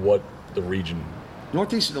didn't know what the region.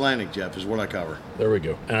 Northeast Atlantic, Jeff, is what I cover. There we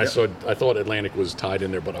go. And yep. I thought Atlantic was tied in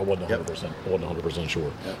there, but I wasn't 100%. I wasn't 100%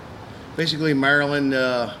 sure. Yep. Basically, Maryland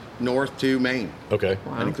north to Maine. Okay.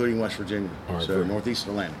 Wow. And including West Virginia. All right, so Northeast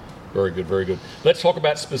Atlantic. Very good, very good. Let's talk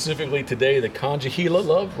about specifically today the Conejohela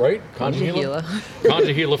love, right? Conejohela.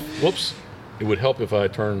 Conejohela. Whoops. It would help if I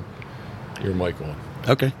turn your mic on.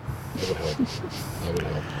 Okay. That would help.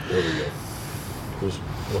 There we go.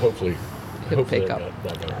 Well, hopefully pick up.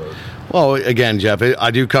 That got heard. Well, again, Jeff,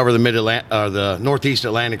 I do cover the Northeast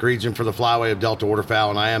Atlantic region for the flyway of Delta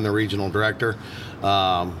Waterfowl, and I am the regional director.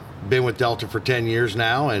 been with Delta for 10 years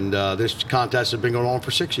now, and this contest has been going on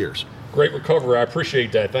for 6 years. Great recovery. I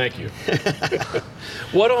appreciate that. Thank you.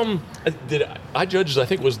 What did I judge? I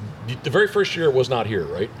think was the very first year. It was not here,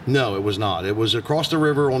 right? No, it was not. It was across the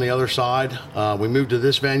river on the other side. We moved to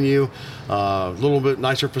this venue, a little bit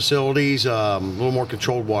nicer facilities, a little more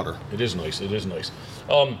controlled water. It is nice. It is nice.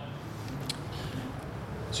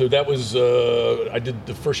 So that was I did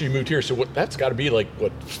the first year you moved here. So that's got to be like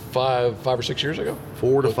what 5 or 6 years ago?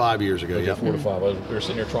 4 to 5 years ago. Okay, Yeah, 4 to 5. We were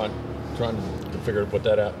sitting here trying to figure out what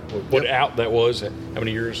that out, what out that was. How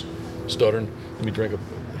many years stuttering? Let me drink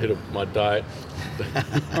a hit of my diet.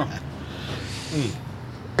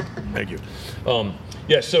 Thank you.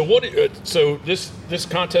 Yeah. So what? So this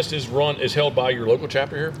contest is held by your local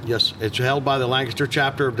chapter here. Yes, it's held by the Lancaster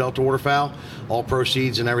chapter of Delta Waterfowl. All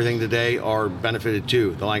proceeds and everything today are benefited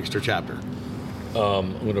to the Lancaster chapter.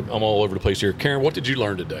 I'm all over the place here. Karen, what did you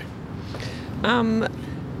learn today? No.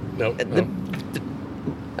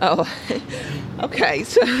 Oh, okay.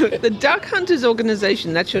 So the Duck Hunters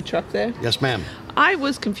Organization, that's your truck there? Yes, ma'am. I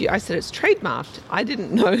was confused. I said it's trademarked. I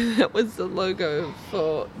didn't know that was the logo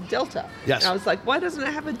for Delta. Yes. And I was like, why doesn't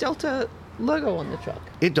it have a Delta logo on the truck?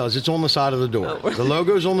 It does. It's on the side of the door. Oh. The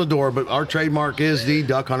logo's on the door, but our trademark is the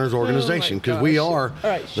Duck Hunters Organization because we are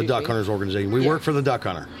the Duck Hunters Organization. We work for the Duck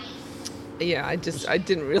Hunter. Yeah, I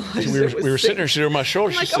didn't realize We were sitting there. She was on my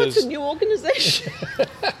shoulder. I'm She like, says, it's a new organization.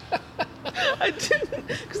 I didn't,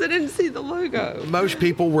 because I didn't see the logo. Most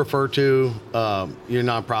people refer to your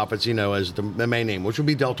nonprofits, as the main name, which would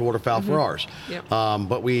be Delta Waterfowl for ours. Yep.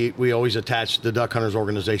 But we always attach the Duck Hunters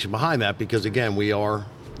Organization behind that because, again, we are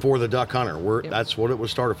for the Duck Hunter. That's what it was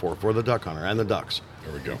started for the Duck Hunter and the ducks.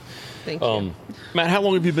 There we go. Thank you. Matt, how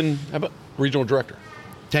long have you been regional director?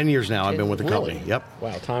 10 years now I've been with the company. Really? Yep.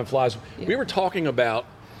 Wow, time flies. Yeah. We were talking about,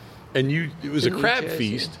 and it was The a New crab Jersey.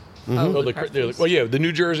 feast. Oh, the crab feast. Well, yeah, the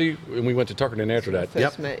New Jersey, and we went to Tuckerton after that.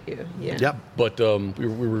 First met you. Yeah. Yep. But we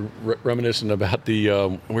were reminiscing about the.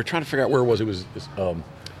 We were trying to figure out where it was. It was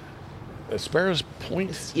Sparrows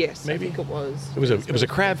Point. Yes, maybe I think it was. It was a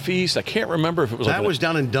crab feast. I can't remember if it was. That was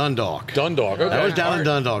down in Dundalk. Dundalk. Okay. That was down in All right.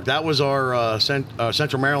 Dundalk. That was our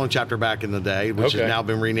Central Maryland chapter back in the day, which Okay. has now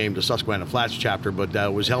been renamed the Susquehanna Flats chapter,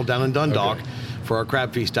 but was held down in Dundalk for our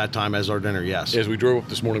crab feast that time as our dinner, yes. As we drove up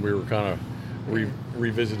this morning, we were kind of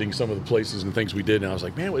revisiting some of the places and things we did, and I was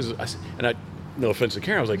like, man, no offense to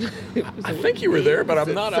Karen, I was like, I think you were there, but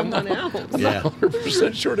I'm not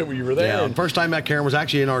 100% sure that you were there. Yeah, the first time I met Karen was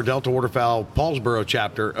actually in our Delta Waterfowl Paulsboro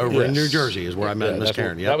chapter over in New Jersey is where I met Miss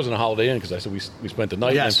Karen. That was in a Holiday Inn because I said we spent the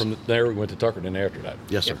night, and from there we went to Tuckerton after that.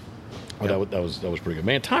 Yes, sir. Oh, that was pretty good.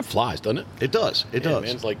 Man, time flies, doesn't it? It does. It does.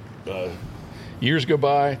 Man, it's like years go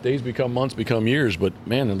by, days become months, become years, but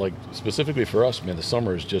man, and like specifically for us, man, the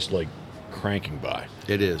summer is just like cranking by.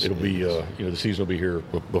 It is. It'll be the season will be here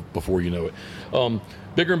before you know it.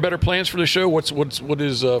 Bigger and better plans for the show. What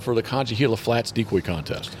is for the Conejohela Flats Decoy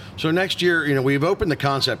Contest? So next year, we've opened the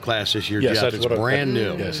concept class this year. Yes, Jeff. that's it's brand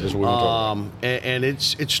new. Yes, that's what we're talking about. And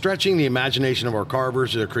it's stretching the imagination of our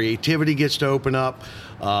carvers. Their creativity gets to open up.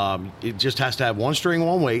 It just has to have one string,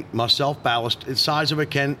 one weight, must self-ballast. The size of it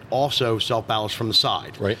can also self-ballast from the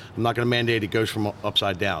side. Right. I'm not going to mandate it goes from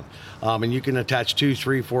upside down. And you can attach 2,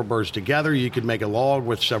 3, 4 birds together. You could make a log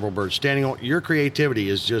with several birds standing on. Your creativity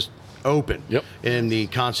is just open in the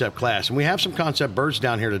concept class. And we have some concept birds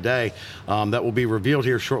down here today that will be revealed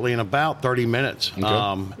here shortly in about 30 minutes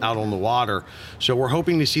out on the water. So we're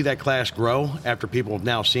hoping to see that class grow after people have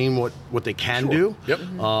now seen what they can do. Yep.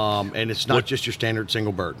 And it's not just your standard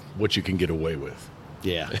single bird. What you can get away with.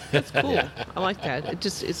 Yeah. That's cool. I like that.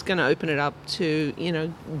 It's going to open it up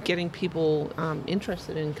to, getting people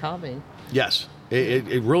interested in carving. Yes.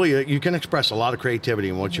 It really, you can express a lot of creativity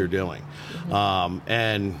in what you're doing.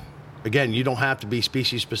 And again, you don't have to be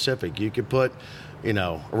species specific. You could put,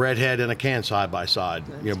 a redhead and a can side by side.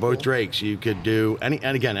 That's both cool. drakes. You could do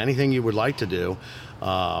anything you would like to do.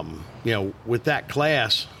 With that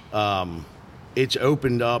class, it's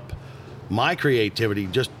opened up my creativity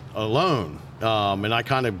just alone. And I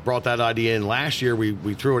kind of brought that idea in last year.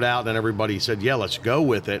 We threw it out, and then everybody said, "Yeah, let's go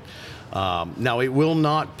with it." Now, it will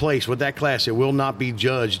not place with that class. It will not be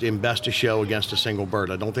judged in best of show against a single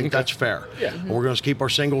bird. I don't think that's fair. Yeah. And we're going to keep our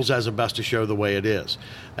singles as a best of show the way it is.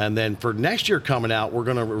 And then for next year coming out, we're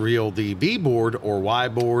going to reveal the B board or Y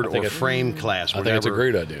board or frame class. I think it's a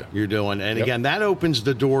great idea. You're doing. And again, that opens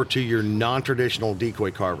the door to your non-traditional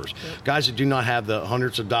decoy carvers. Guys that do not have the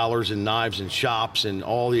hundreds of dollars in knives and shops and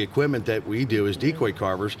all the equipment that we do as decoy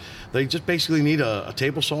carvers. They just basically need a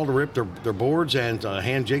table saw to rip their boards and a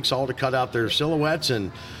hand jigsaw to cut out their silhouettes.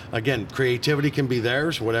 And again, creativity can be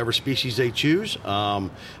theirs, whatever species they choose.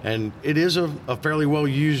 And it is a fairly well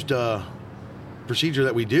used procedure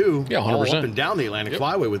that we do all 100%. up and down the Atlantic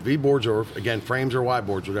Flyway with V-boards or, again, frames or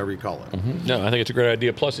Y-boards, whatever you call it. No, I think it's a great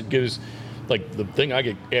idea. Plus, it gives, like, the thing I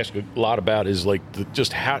get asked a lot about is like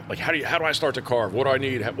just how do I start to carve? What do I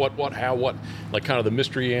need? What? Like kind of the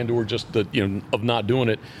mystery and or just the of not doing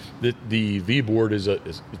it. The V-board is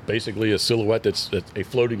basically a silhouette that's a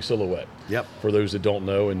floating silhouette. Yep. For those that don't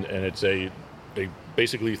know, and it's a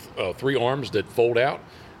basically 3 arms that fold out.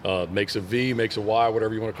 Makes a V, makes a Y,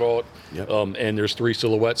 whatever you want to call it. Yep. And there's 3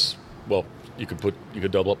 silhouettes. Well, you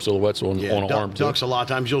could double up silhouettes on an arm too. Ducks, a lot of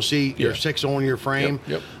times you'll see your 6 on your frame.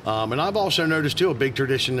 Yep. And I've also noticed too, a big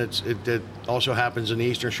tradition that also happens in the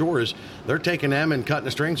Eastern Shore is they're taking them and cutting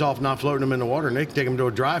the strings off, not floating them in the water, and they can take them to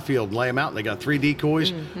a dry field and lay them out. And they got 3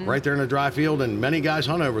 decoys right there in a dry field, and many guys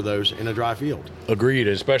hunt over those in a dry field. Agreed,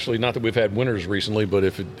 especially not that we've had winters recently, but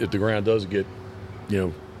if the ground does get,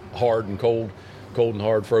 hard and cold and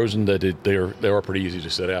hard, frozen, that they are pretty easy to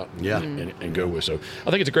set out and go with. So I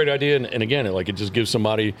think it's a great idea, and again, it just gives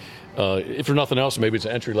somebody, if for nothing else, maybe it's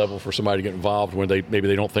an entry level for somebody to get involved when maybe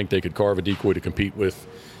they don't think they could carve a decoy to compete with,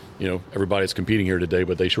 everybody that's competing here today,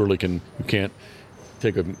 but they surely can't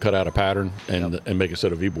cut out a pattern and make a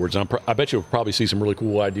set of V-boards. I bet you'll probably see some really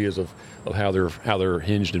cool ideas of how they're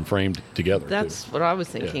hinged and framed together. That's what I was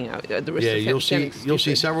thinking. You'll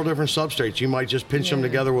see several different substrates. You might just pinch them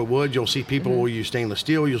together with wood. You'll see people will use stainless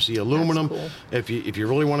steel. You'll see aluminum. Cool. If you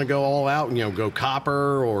really want to go all out and go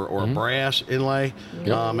copper or brass inlay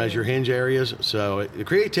as your hinge areas. So the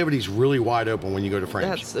creativity is really wide open when you go to frames.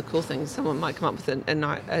 That's the cool thing. Someone might come up with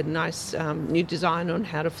a nice new design on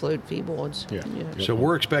how to float V-boards. Yeah. So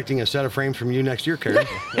we're expecting a set of frames from you next year, Karen.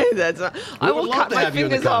 I will cut my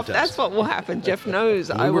fingers off. That's what will happen. Jeff knows.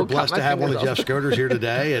 I will cut my fingers off. We were blessed to have one of Jeff's Scoters here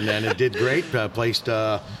today, and it did great. Placed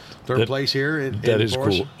third place here in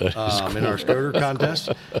cool. In our Scoter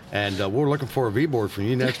contest. And we're looking for a V-board from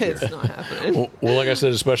you next year. It's not happening. Well, like I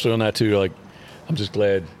said, especially on that too, I'm just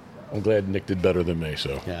glad. I'm glad Nick did better than me,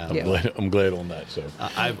 so I'm glad on that. So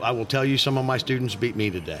I will tell you, some of my students beat me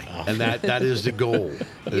today, and that is the goal.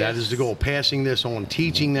 That is the goal. Passing this on,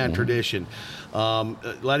 teaching that tradition,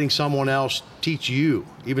 letting someone else teach you,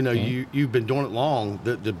 even though you've been doing it long.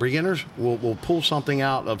 The beginners will pull something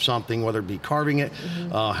out of something, whether it be carving it,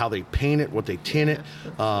 how they paint it, what they tint it,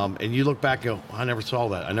 and you look back and go, I never saw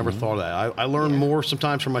that. I never thought of that. I learn more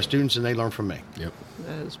sometimes from my students than they learn from me. Yep.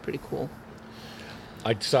 That is pretty cool.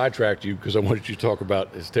 I sidetracked you because I wanted you to talk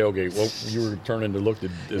about his tailgate. Well, you were turning to look at.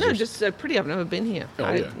 Just pretty. I've never been here.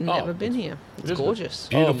 I've never been here. It's gorgeous.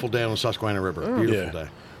 Beautiful day on the Susquehanna River. Beautiful day.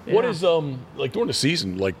 Yeah. What is like during the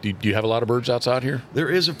season? Like, do you have a lot of birds outside here? There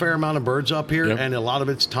is a fair amount of birds up here, and a lot of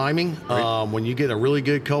it's timing. Right. When you get a really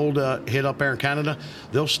good cold hit up there in Canada,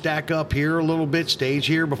 they'll stack up here a little bit, stage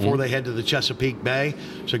here before they head to the Chesapeake Bay.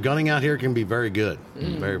 So gunning out here can be very good,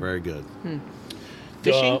 very, very good.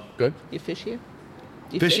 Fishing? Good. You fish here?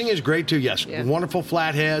 Fishing is great too, yes. Yeah. Wonderful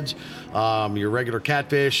flatheads, your regular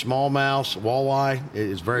catfish, smallmouth, walleye.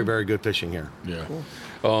 It's very, very good fishing here. Yeah.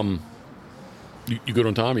 Cool. You good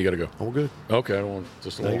on time? You got to go. Oh, we're good. Okay. I don't want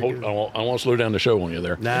to slow down the show on you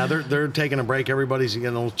there. Nah, they're taking a break. Everybody's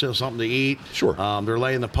getting something to eat. Sure. They're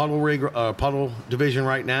laying the puddle division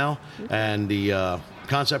right now, and the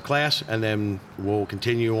concept class, and then we'll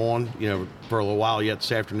continue on, for a little while yet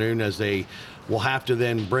this afternoon as they. We'll have to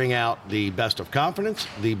then bring out the best of confidence,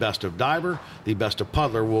 the best of diver, the best of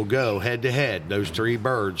puddler will go head to head. Those 3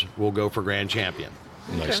 birds will go for grand champion.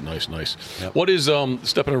 Nice. Yep. What is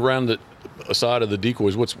stepping around the side of the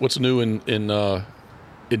decoys? What's new in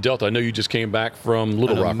Delta? I know you just came back from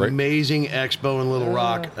Little Rock, right? Amazing expo in Little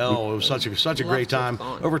Rock. Oh, it was such a great time.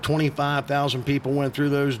 Over 25,000 people went through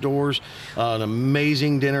those doors. An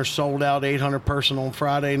amazing dinner, sold out, 800 person on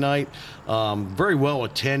Friday night. Very well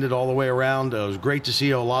attended all the way around. It was great to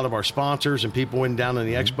see a lot of our sponsors and people went down in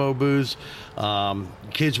the expo booths.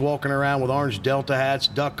 Kids walking around with orange Delta hats,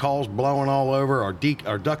 duck calls blowing all over.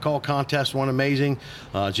 Our duck call contest went amazing.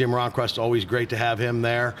 Jim Ronquist, always great to have him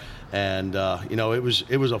there. And it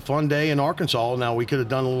was a fun day in Arkansas. Now we could have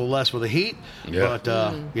done a little less with the heat, but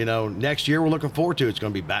next year we're looking forward to it. It's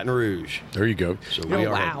going to be Baton Rouge. There you go. So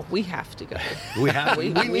we have to go. We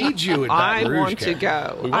need you in Baton Rouge. I want to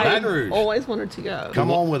go. Baton Rouge. Always wanted to go.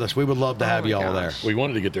 Come on with us. We would love to have you all there. We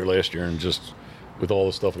wanted to get there last year, and just with all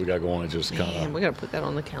the stuff we got going, it just kind of. We got to put that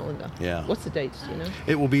on the calendar. Yeah. What's the dates? Do you know?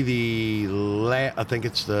 It will be I think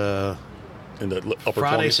it's the. In the upper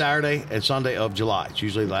Friday, 20s. Saturday, and Sunday of July. It's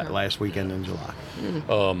usually last weekend in July.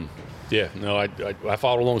 Yeah, no, I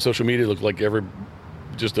followed along social media. It looked like I don't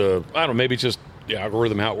know, maybe it's just the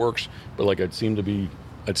algorithm, how it works, but like I'd see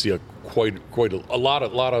quite a lot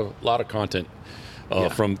of content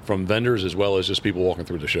from vendors as well as just people walking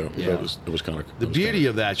through the show. Yeah. So it was kind of the beauty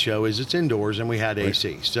of that show is it's indoors and we had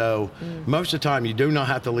AC. So most of the time you do not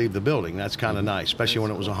have to leave the building. That's kind of nice, especially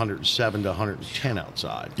when it was 107 to 110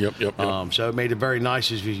 outside. Yep. So it made it very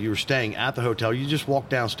nice as you were staying at the hotel. You just walked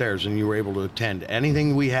downstairs and you were able to attend.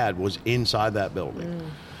 Anything we had was inside that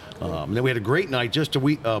building. Then we had a great night just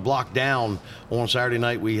a block down on Saturday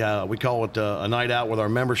night. We call it a night out with our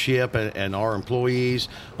membership and our employees.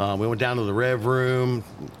 We went down to the Rev Room,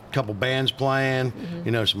 a couple bands playing,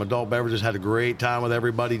 some adult beverages, had a great time with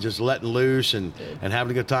everybody, just letting loose and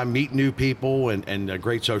having a good time, meeting new people and a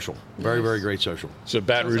great social. Very, very great social. So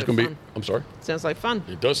Baton Rouge is going to be, I'm sorry? Sounds like fun.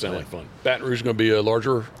 It does sound like fun. Baton Rouge is going to be a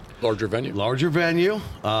larger venue? Larger venue.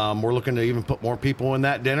 We're looking to even put more people in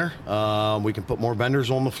that dinner. We can put more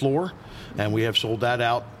vendors on the floor, and we have sold that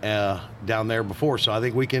out down there before. So I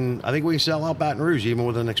think we can sell out Baton Rouge even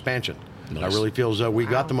with an expansion. Nice. I really feel as though we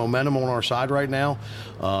got the momentum on our side right now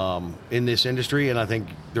in this industry, and I think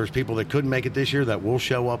there's people that couldn't make it this year that will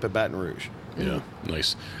show up at Baton Rouge. Yeah,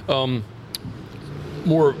 nice.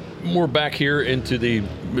 More back here into the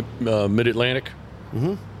Mid-Atlantic.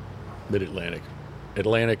 Mm-hmm. Mid-Atlantic.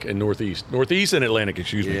 Atlantic and Northeast and Atlantic,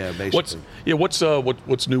 excuse me. Yeah, basically.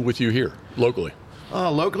 What's new with you here locally?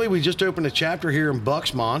 Locally, we just opened a chapter here in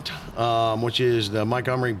Bucksmont, which is the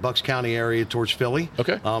Montgomery, Bucks County area towards Philly.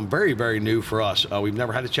 Okay. Very, very new for us. We've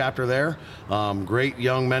never had a chapter there. Great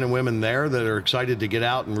young men and women there that are excited to get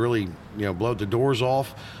out and really, blow the doors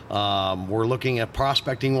off. We're looking at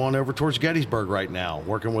prospecting one over towards Gettysburg right now,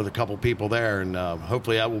 working with a couple people there, and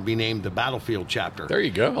hopefully that will be named the Battlefield chapter. There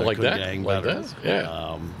you go. I like that.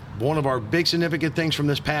 Yeah. One of our big significant things from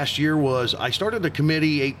this past year was I started a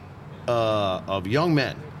committee of young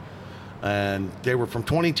men, and they were from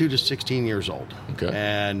 22 to 16 years old. Okay.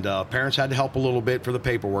 And parents had to help a little bit for the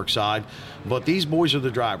paperwork side, but these boys are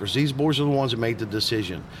the drivers. These boys are the ones that made the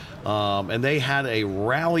decision, and they had a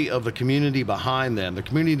rally of the community behind them. The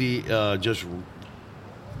community I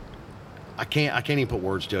can't even put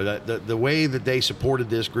words to it. The way that they supported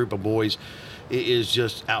this group of boys is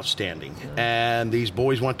just outstanding. And these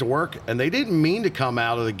boys went to work, and they didn't mean to come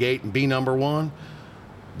out of the gate and be number one,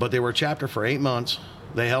 but they were a chapter for 8 months.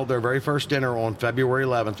 They held their very first dinner on February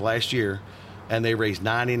 11th last year, and they raised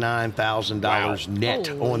 $99,000 net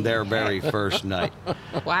on their very first night.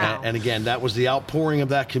 Wow. And again, that was the outpouring of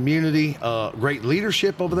that community. Great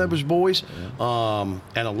leadership over those boys, and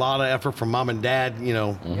a lot of effort from mom and dad,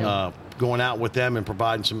 going out with them and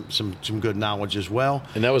providing some good knowledge as well.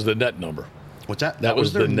 And that was the net number. What's that? That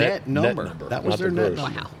was their the net number. That was their net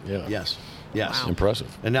number. Wow. Yeah. Yes. Wow.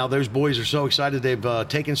 Impressive. And now those boys are so excited. They've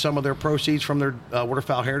taken some of their proceeds from their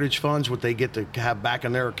Waterfowl Heritage Funds, what they get to have back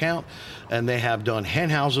in their account, and they have done hen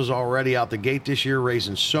houses already out the gate this year,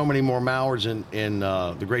 raising so many more mallards in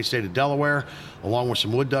the great state of Delaware, along with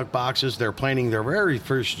some wood duck boxes. They're planning their very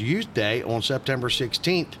first youth day on September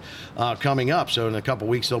 16th coming up. So in a couple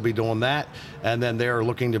weeks, they'll be doing that. And then they're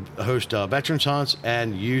looking to host veterans hunts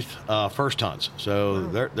and youth first hunts. So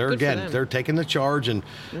they're taking the charge and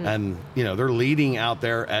they're leading out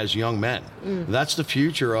there as young men. That's the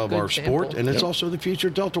future of our sport, and it's also the future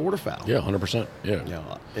of Delta Waterfowl. Yeah, 100%.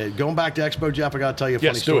 Yeah. Going back to Expo, Jeff, I got to tell you a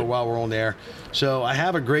funny story while we're on there. So I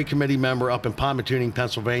have a great committee member up in Pontotoning,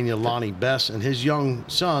 Pennsylvania, Lonnie Best, and his young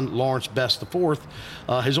son, Lawrence Best IV,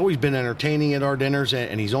 has always been entertaining at our dinners,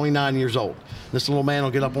 and he's only 9 years old. This little man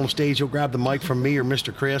will get up on stage, he'll grab the mic from me or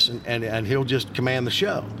Mr. Chris, and he'll just command the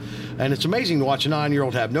show. And it's amazing to watch a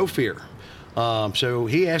 9-year-old have no fear. So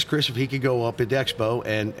he asked Chris if he could go up at the Expo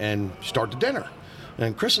and start the dinner.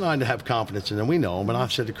 And Chris and I have confidence in him. We know him. And I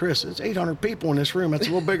said to Chris, it's 800 people in this room. That's a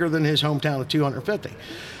little bigger than his hometown of 250.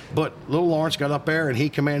 But little Lawrence got up there and he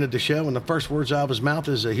commanded the show. And the first words out of his mouth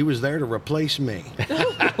is he was there to replace me.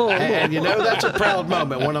 And that's a proud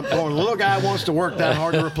moment. When a little guy wants to work that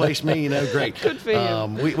hard to replace me, great. Good for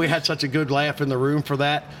him. We had such a good laugh in the room for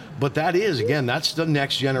that. But that is, again, that's the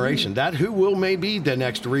next generation. That who will may be the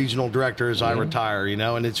next regional director as I retire,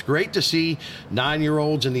 And it's great to see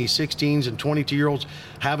 9-year-olds and these 16s and 22-year-olds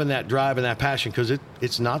having that drive and that passion, because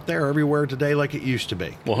it's not there everywhere today like it used to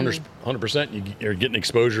be. Well, 100%. You're getting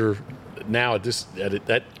exposure now at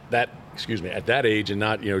that age, and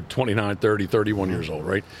not 29, 30, 31 years old,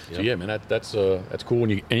 right? Yep. So yeah, man, that's cool.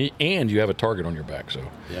 And you have a target on your back. So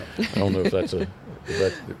I don't know if that's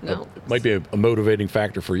No. That might be a motivating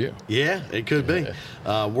factor for you. Yeah, it could be.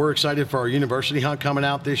 We're excited for our university hunt coming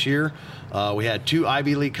out this year. We had 2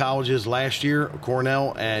 Ivy League colleges last year,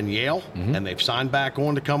 Cornell and Yale, and they've signed back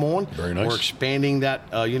on to come on. Very nice. We're expanding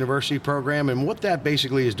that university program, and what that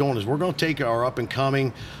basically is doing is we're going to take our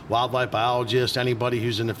up-and-coming wildlife biologists, anybody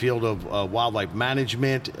who's in the field of wildlife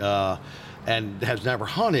management and has never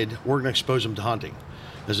hunted, we're going to expose them to hunting.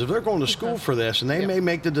 Because if they're going to school for this, and they may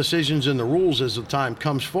make the decisions and the rules as the time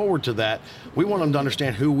comes forward to that, we want them to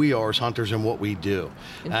understand who we are as hunters and what we do.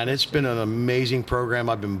 And it's been an amazing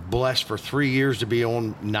program. I've been blessed for 3 years to be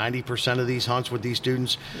on 90% of these hunts with these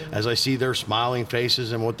students as I see their smiling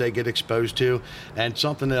faces and what they get exposed to. And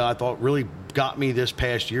something that I thought really got me this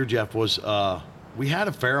past year, Jeff, was we had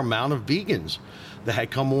a fair amount of vegans that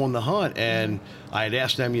had come on the hunt. And I had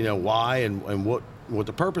asked them, why and what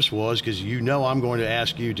the purpose was, because I'm going to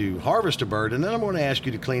ask you to harvest a bird, and then I'm going to ask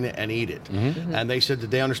you to clean it and eat it. And they said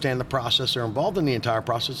that they understand the process. They're involved in the entire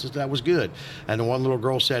process. That was good. And the one little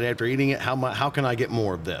girl said after eating it, how can I get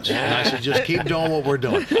more of this? And I said, just keep doing what we're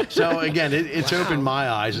doing. So, again, it's opened my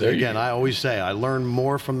eyes. And again, I always say I learn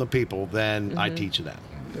more from the people than I teach them.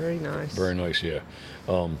 Very nice. Very nice, yeah.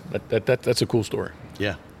 That's a cool story.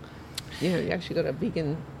 Yeah. Yeah, you actually got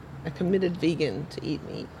a committed vegan to eat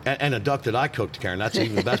meat. And a duck that I cooked, Karen. That's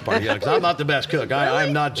even the best part. Because I'm not the best cook.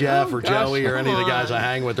 I'm not Jeff or Joey or any of the guys I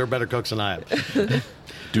hang with. They're better cooks than I am.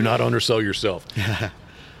 Do not undersell yourself.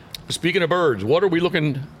 Speaking of birds, what are we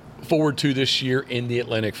looking forward to this year in the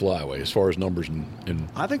Atlantic Flyway as far as numbers and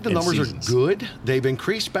I think the numbers seasons? are good. They've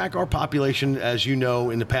increased back our population. As you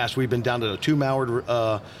know, in the past, we've been down to a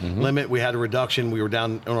 2-mallard limit. We had a reduction. We were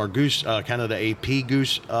down on our goose, kind of the AP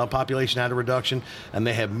goose population had a reduction, and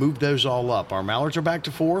they have moved those all up. Our mallards are back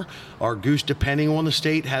to 4. Our goose, depending on the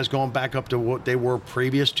state, has gone back up to what they were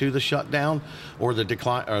previous to the shutdown or the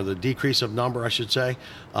decline or the decrease of number, I should say.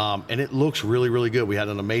 And it looks really, really good. We had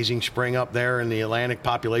an amazing spring up there in the Atlantic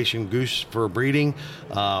population goose for breeding.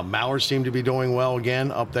 Mallards seem to be doing well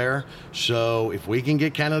again up there. So if we can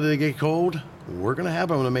get Canada to get cold, we're going to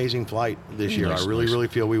have an amazing flight this year. I really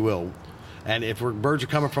feel we will. And if birds are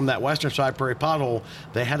coming from that western side prairie pothole,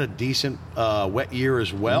 they had a decent wet year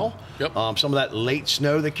as well. Yep. Some of that late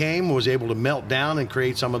snow that came was able to melt down and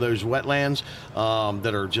create some of those wetlands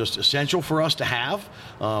that are just essential for us to have.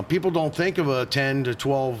 People don't think of a 10 to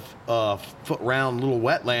 12 foot round little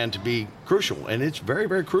wetland to be crucial, and it's very,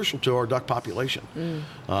 very crucial to our duck population.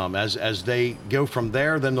 As they go from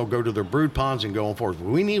there, then they'll go to their brood ponds and go on forward.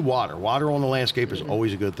 We need water. Water on the landscape is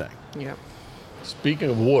always a good thing. Yep. Speaking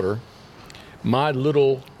of water, my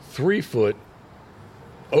little 3-foot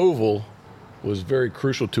oval was very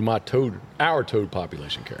crucial to our toad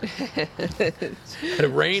population, Karen. Had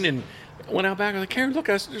it rained and I went out back. I was like, Karen, look,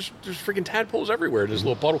 there's freaking tadpoles everywhere in this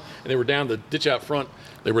little puddle. And they were down the ditch out front.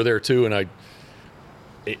 They were there too. And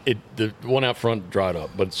the one out front dried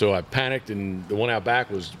up. But so I panicked, and the one out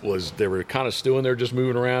back was they were kind of stewing there, just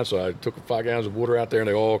moving around. So I took 5 gallons of water out there, and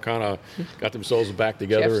they all kind of got themselves back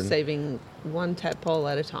together. Jeff's and saving one tadpole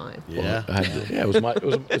at a time. Yeah.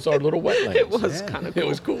 It's our little wetlands. It was kind of cool. It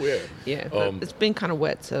was cool, yeah. Yeah, but it's been kind of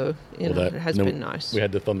wet, so it has been nice. We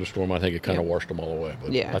had the thunderstorm. I think it kind of washed them all away.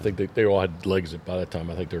 But Yeah. I think they all had legs by that time.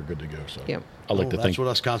 I think they were good to go. So Yep. I like to That's think. what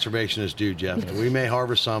us conservationists do, Jeff. We may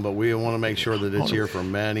harvest some, but we want to make sure that it's here for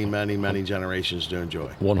many, many, many generations to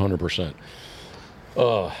enjoy. 100%.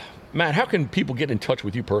 Matt, how can people get in touch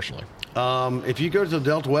with you personally? If you go to the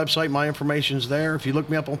Delta website, my information's there. If you look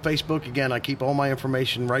me up on Facebook, again, I keep all my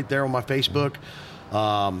information right there on my Facebook.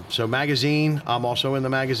 So magazine, I'm also in the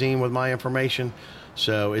magazine with my information.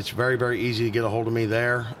 So it's very, very easy to get a hold of me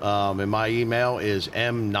there. And my email is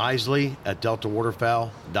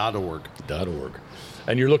mnisley@deltawaterfowl.org.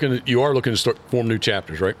 And you are looking to form new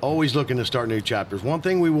chapters, right? Always looking to start new chapters. One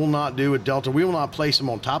thing we will not do at Delta, we will not place them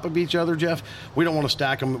on top of each other, Jeff. We don't want to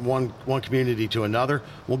stack them one community to another.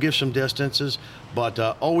 We'll give some distances, but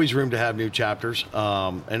always room to have new chapters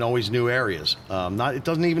and always new areas. It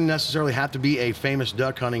doesn't even necessarily have to be a famous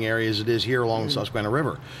duck hunting area as it is here along the Susquehanna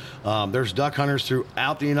River. There's duck hunters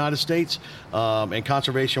throughout the United States, and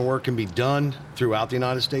conservation work can be done throughout the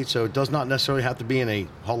United States, so it does not necessarily have to be in a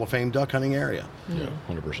Hall of Fame duck hunting area. Yeah,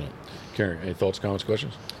 100%. Karen, any thoughts, comments,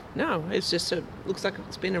 questions? No, it's just looks like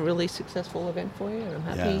it's been a really successful event for you, and I'm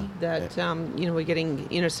happy that we're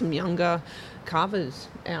getting some younger carvers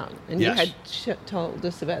out. And Yes. you had told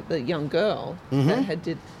us about the young girl that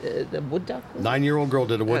did the wood duck. 9-year-old girl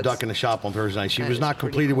did a wood That's- duck in the shop on Thursday night. She that was is not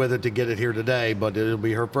pretty completed cool. with it to get it here today, but it'll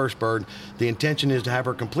be her first bird. The intention is to have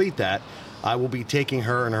her complete that I will be taking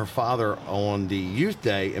her and her father on the youth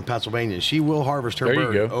day in Pennsylvania. She will harvest her There you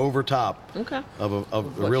bird go. over top Okay. of a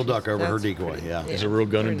real duck over her That's decoy. pretty- Yeah. It's a real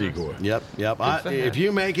gun and Very nice. decoy. Yep. for her. If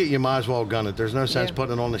you make it, you might as well gun it. There's no sense Yeah.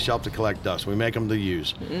 putting it on the shelf to collect dust. We make them to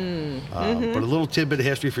use. Mm-hmm. But a little tidbit of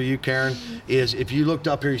history for you, Karen, is if you looked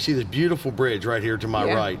up here, you see this beautiful bridge right here to my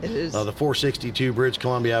Yeah, right. it is. The 462 bridge,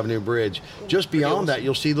 Columbia Avenue Bridge. Just beyond that,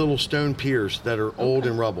 you'll see little stone piers that are old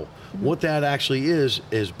and rubble. What that actually is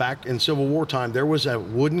back in Civil War time, there was a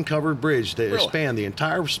wooden covered bridge that Really? spanned the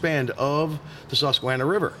entire span of the Susquehanna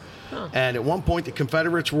River. And at one point, the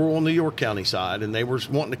Confederates were on the York County side, and they were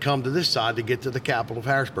wanting to come to this side to get to the capital of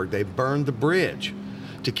Harrisburg. They burned the bridge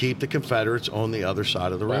to keep the Confederates on the other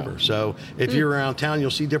side of the river. So if you're around town, you'll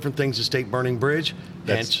see different things at State Burning Bridge,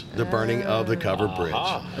 hence the burning of the covered bridge.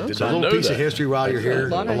 I did So a not little know piece that. of history while you're That's a here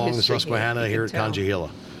lot of along the history here, Susquehanna you here can at tell. Conejohela.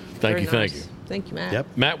 Thank Very you, thank nice. you. Thank you, Matt. Yep.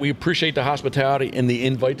 Matt, we appreciate the hospitality and the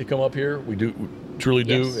invite to come up here. We truly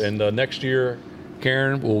do. Yes. And next year,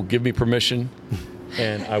 Karen will give me permission,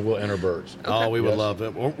 and I will enter birds. Oh, we would Yes. love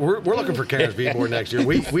it. We're looking for Karen's V-board next year.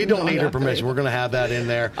 We don't need her permission. We're going to have that in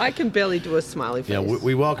there. I can barely do a smiley face. Yeah,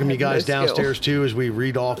 we welcome I you have no guys skill. downstairs too as we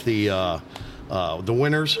read off the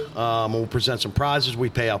winners. We'll present some prizes. We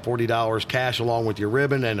pay out $40 cash along with your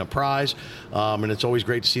ribbon and a prize. And it's always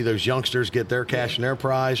great to see those youngsters get their cash and their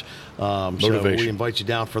prize. So Motivation. we invite you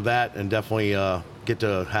down for that, and definitely get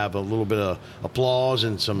to have a little bit of applause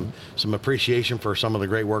and some appreciation for some of the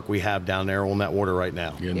great work we have down there on that water right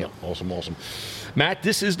now. Yeah, Yep. awesome. Matt,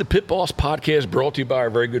 this is the Pitboss podcast brought to you by our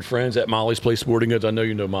very good friends at Molly's Place Sporting Goods. I know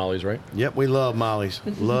you know Molly's, right? Yep, we love Molly's.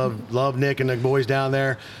 love Nick and the boys down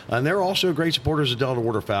there. And they're also great supporters of Delta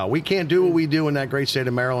Waterfowl. We can't do what we do in that great state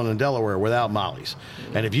of Maryland and Delaware without Molly's.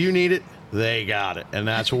 And if you need it, they got it. And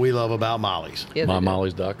that's what we love about Molly's. Yeah, they do.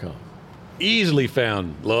 MyMolly's.com. Easily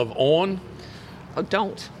found, love, on. Oh,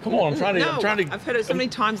 don't. Come on, I'm trying to. No, I'm trying to. I've heard it so many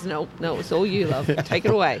times. No, it's all you, love. Take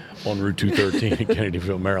it away. On Route 213 in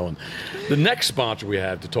Kennedyville, Maryland. The next sponsor we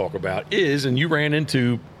have to talk about is, and you ran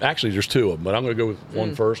into, actually there's two of them, but I'm going to go with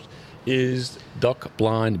one first, is Duck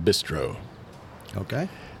Blind Bistro. Okay.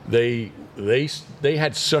 They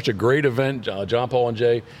had such a great event, John Paul and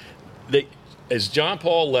Jay. As John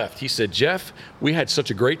Paul left, he said, Jeff, we had such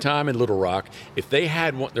a great time in Little Rock. If they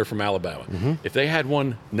had one, they're from Alabama. If they had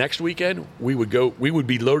one next weekend, we would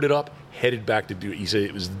be loaded up, headed back to do it. He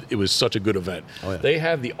said it was such a good event. Oh, yeah. They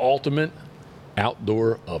have the ultimate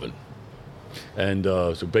outdoor oven. And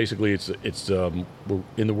so basically we're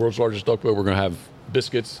in the world's largest duck boat. We're going to have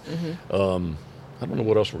biscuits. I don't know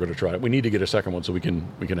what else we're going to try. We need to get a second one so we can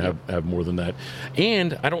have more than that.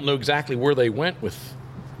 And I don't know exactly where they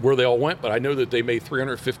all went, but I know that they made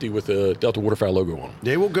 350 with the Delta Waterfowl logo on them.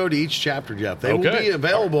 They will go to each chapter, Jeff. They will Okay. be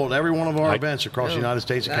available at every one of our events across the United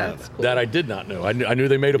States and That's Canada. cool. That I did not know. I knew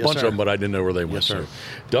they made a Yes, bunch sir. of them, but I didn't know where they went. Yes, sir.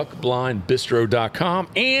 So, duckblindbistro.com.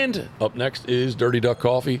 And up next is Dirty Duck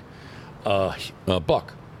Coffee.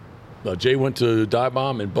 Buck. Jay went to Dive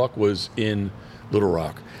Bomb, and Buck was in Little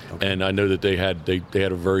Rock. Okay. And I know that they had a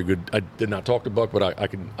very good. I did not talk to Buck, but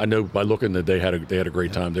I know by looking that they had a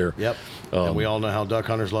great time there. Yep. And we all know how duck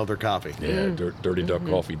hunters love their coffee. Yeah,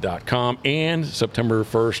 dirtyduckcoffee.com. And September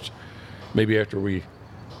 1st, maybe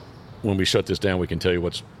when we shut this down, we can tell you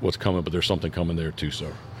what's coming, but there's something coming there too. So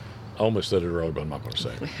I almost said it earlier, but I'm not going to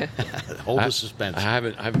say it. Hold the suspense. I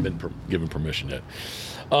haven't been given permission yet.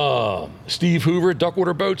 Steve Hoover,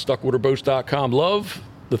 Duckwater Boats, duckwaterboats.com. Love.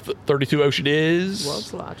 The 32 Ocean is?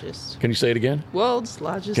 World's largest. Can you say it again? World's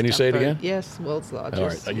largest. Can you say it duck boat. again? Yes, world's largest. All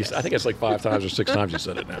right. Yes. I think it's like 5 times or 6 times you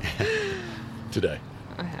said it now today.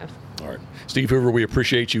 I have. All right. Steve Hoover, we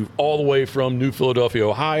appreciate you all the way from New Philadelphia,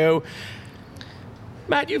 Ohio.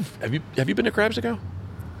 Matt, have you been to Crabs to Go?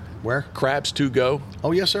 Where? Crabs to Go?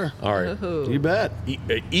 Oh, yes, sir. All right. You bet.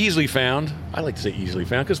 Easily found. I like to say easily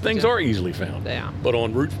found because things are easily found. They are. But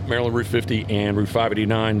on Maryland Route 50 and Route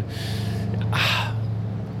 589,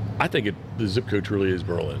 I think the zip code truly is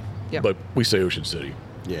Berlin. Yep. But we say Ocean City.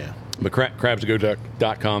 Yeah. But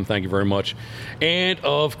crabstogo.com, thank you very much. And,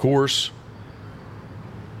 of course,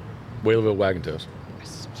 Whaleyville Wagon Toast.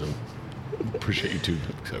 Yes. So appreciate you too.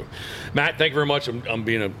 So, Matt, thank you very much. I'm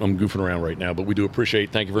goofing around right now, but we do appreciate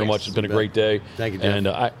it. Thank you very much. It's been a great day. Thank you, Jeff.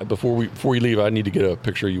 And before you leave, I need to get a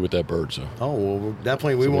picture of you with that bird. So Oh, well,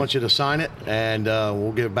 definitely. We want you to sign it, and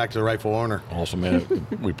we'll give it back to the rightful owner. awesome, man.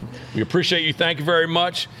 we appreciate you. Thank you very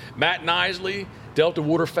much, Matt Nisley, Delta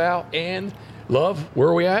Waterfowl, and Love. Where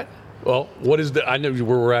are we at? Well, I know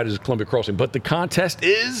where we're at is Columbia Crossing, but the contest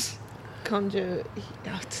is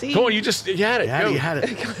See, Come on, you had it. Yeah, Go. you had it.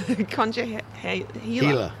 Conejohela.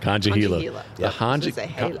 Gila. Conejohela. Yeah, The say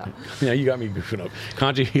Hela. Yeah, you got me goofing up.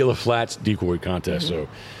 Conejohela Flats Decoy Contest. So,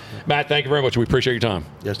 Matt, thank you very much. We appreciate your time.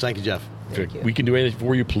 Yes, thank you, Jeff. Thank you. We can do anything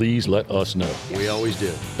for you. Please let us know. We always do.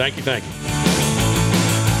 Thank you.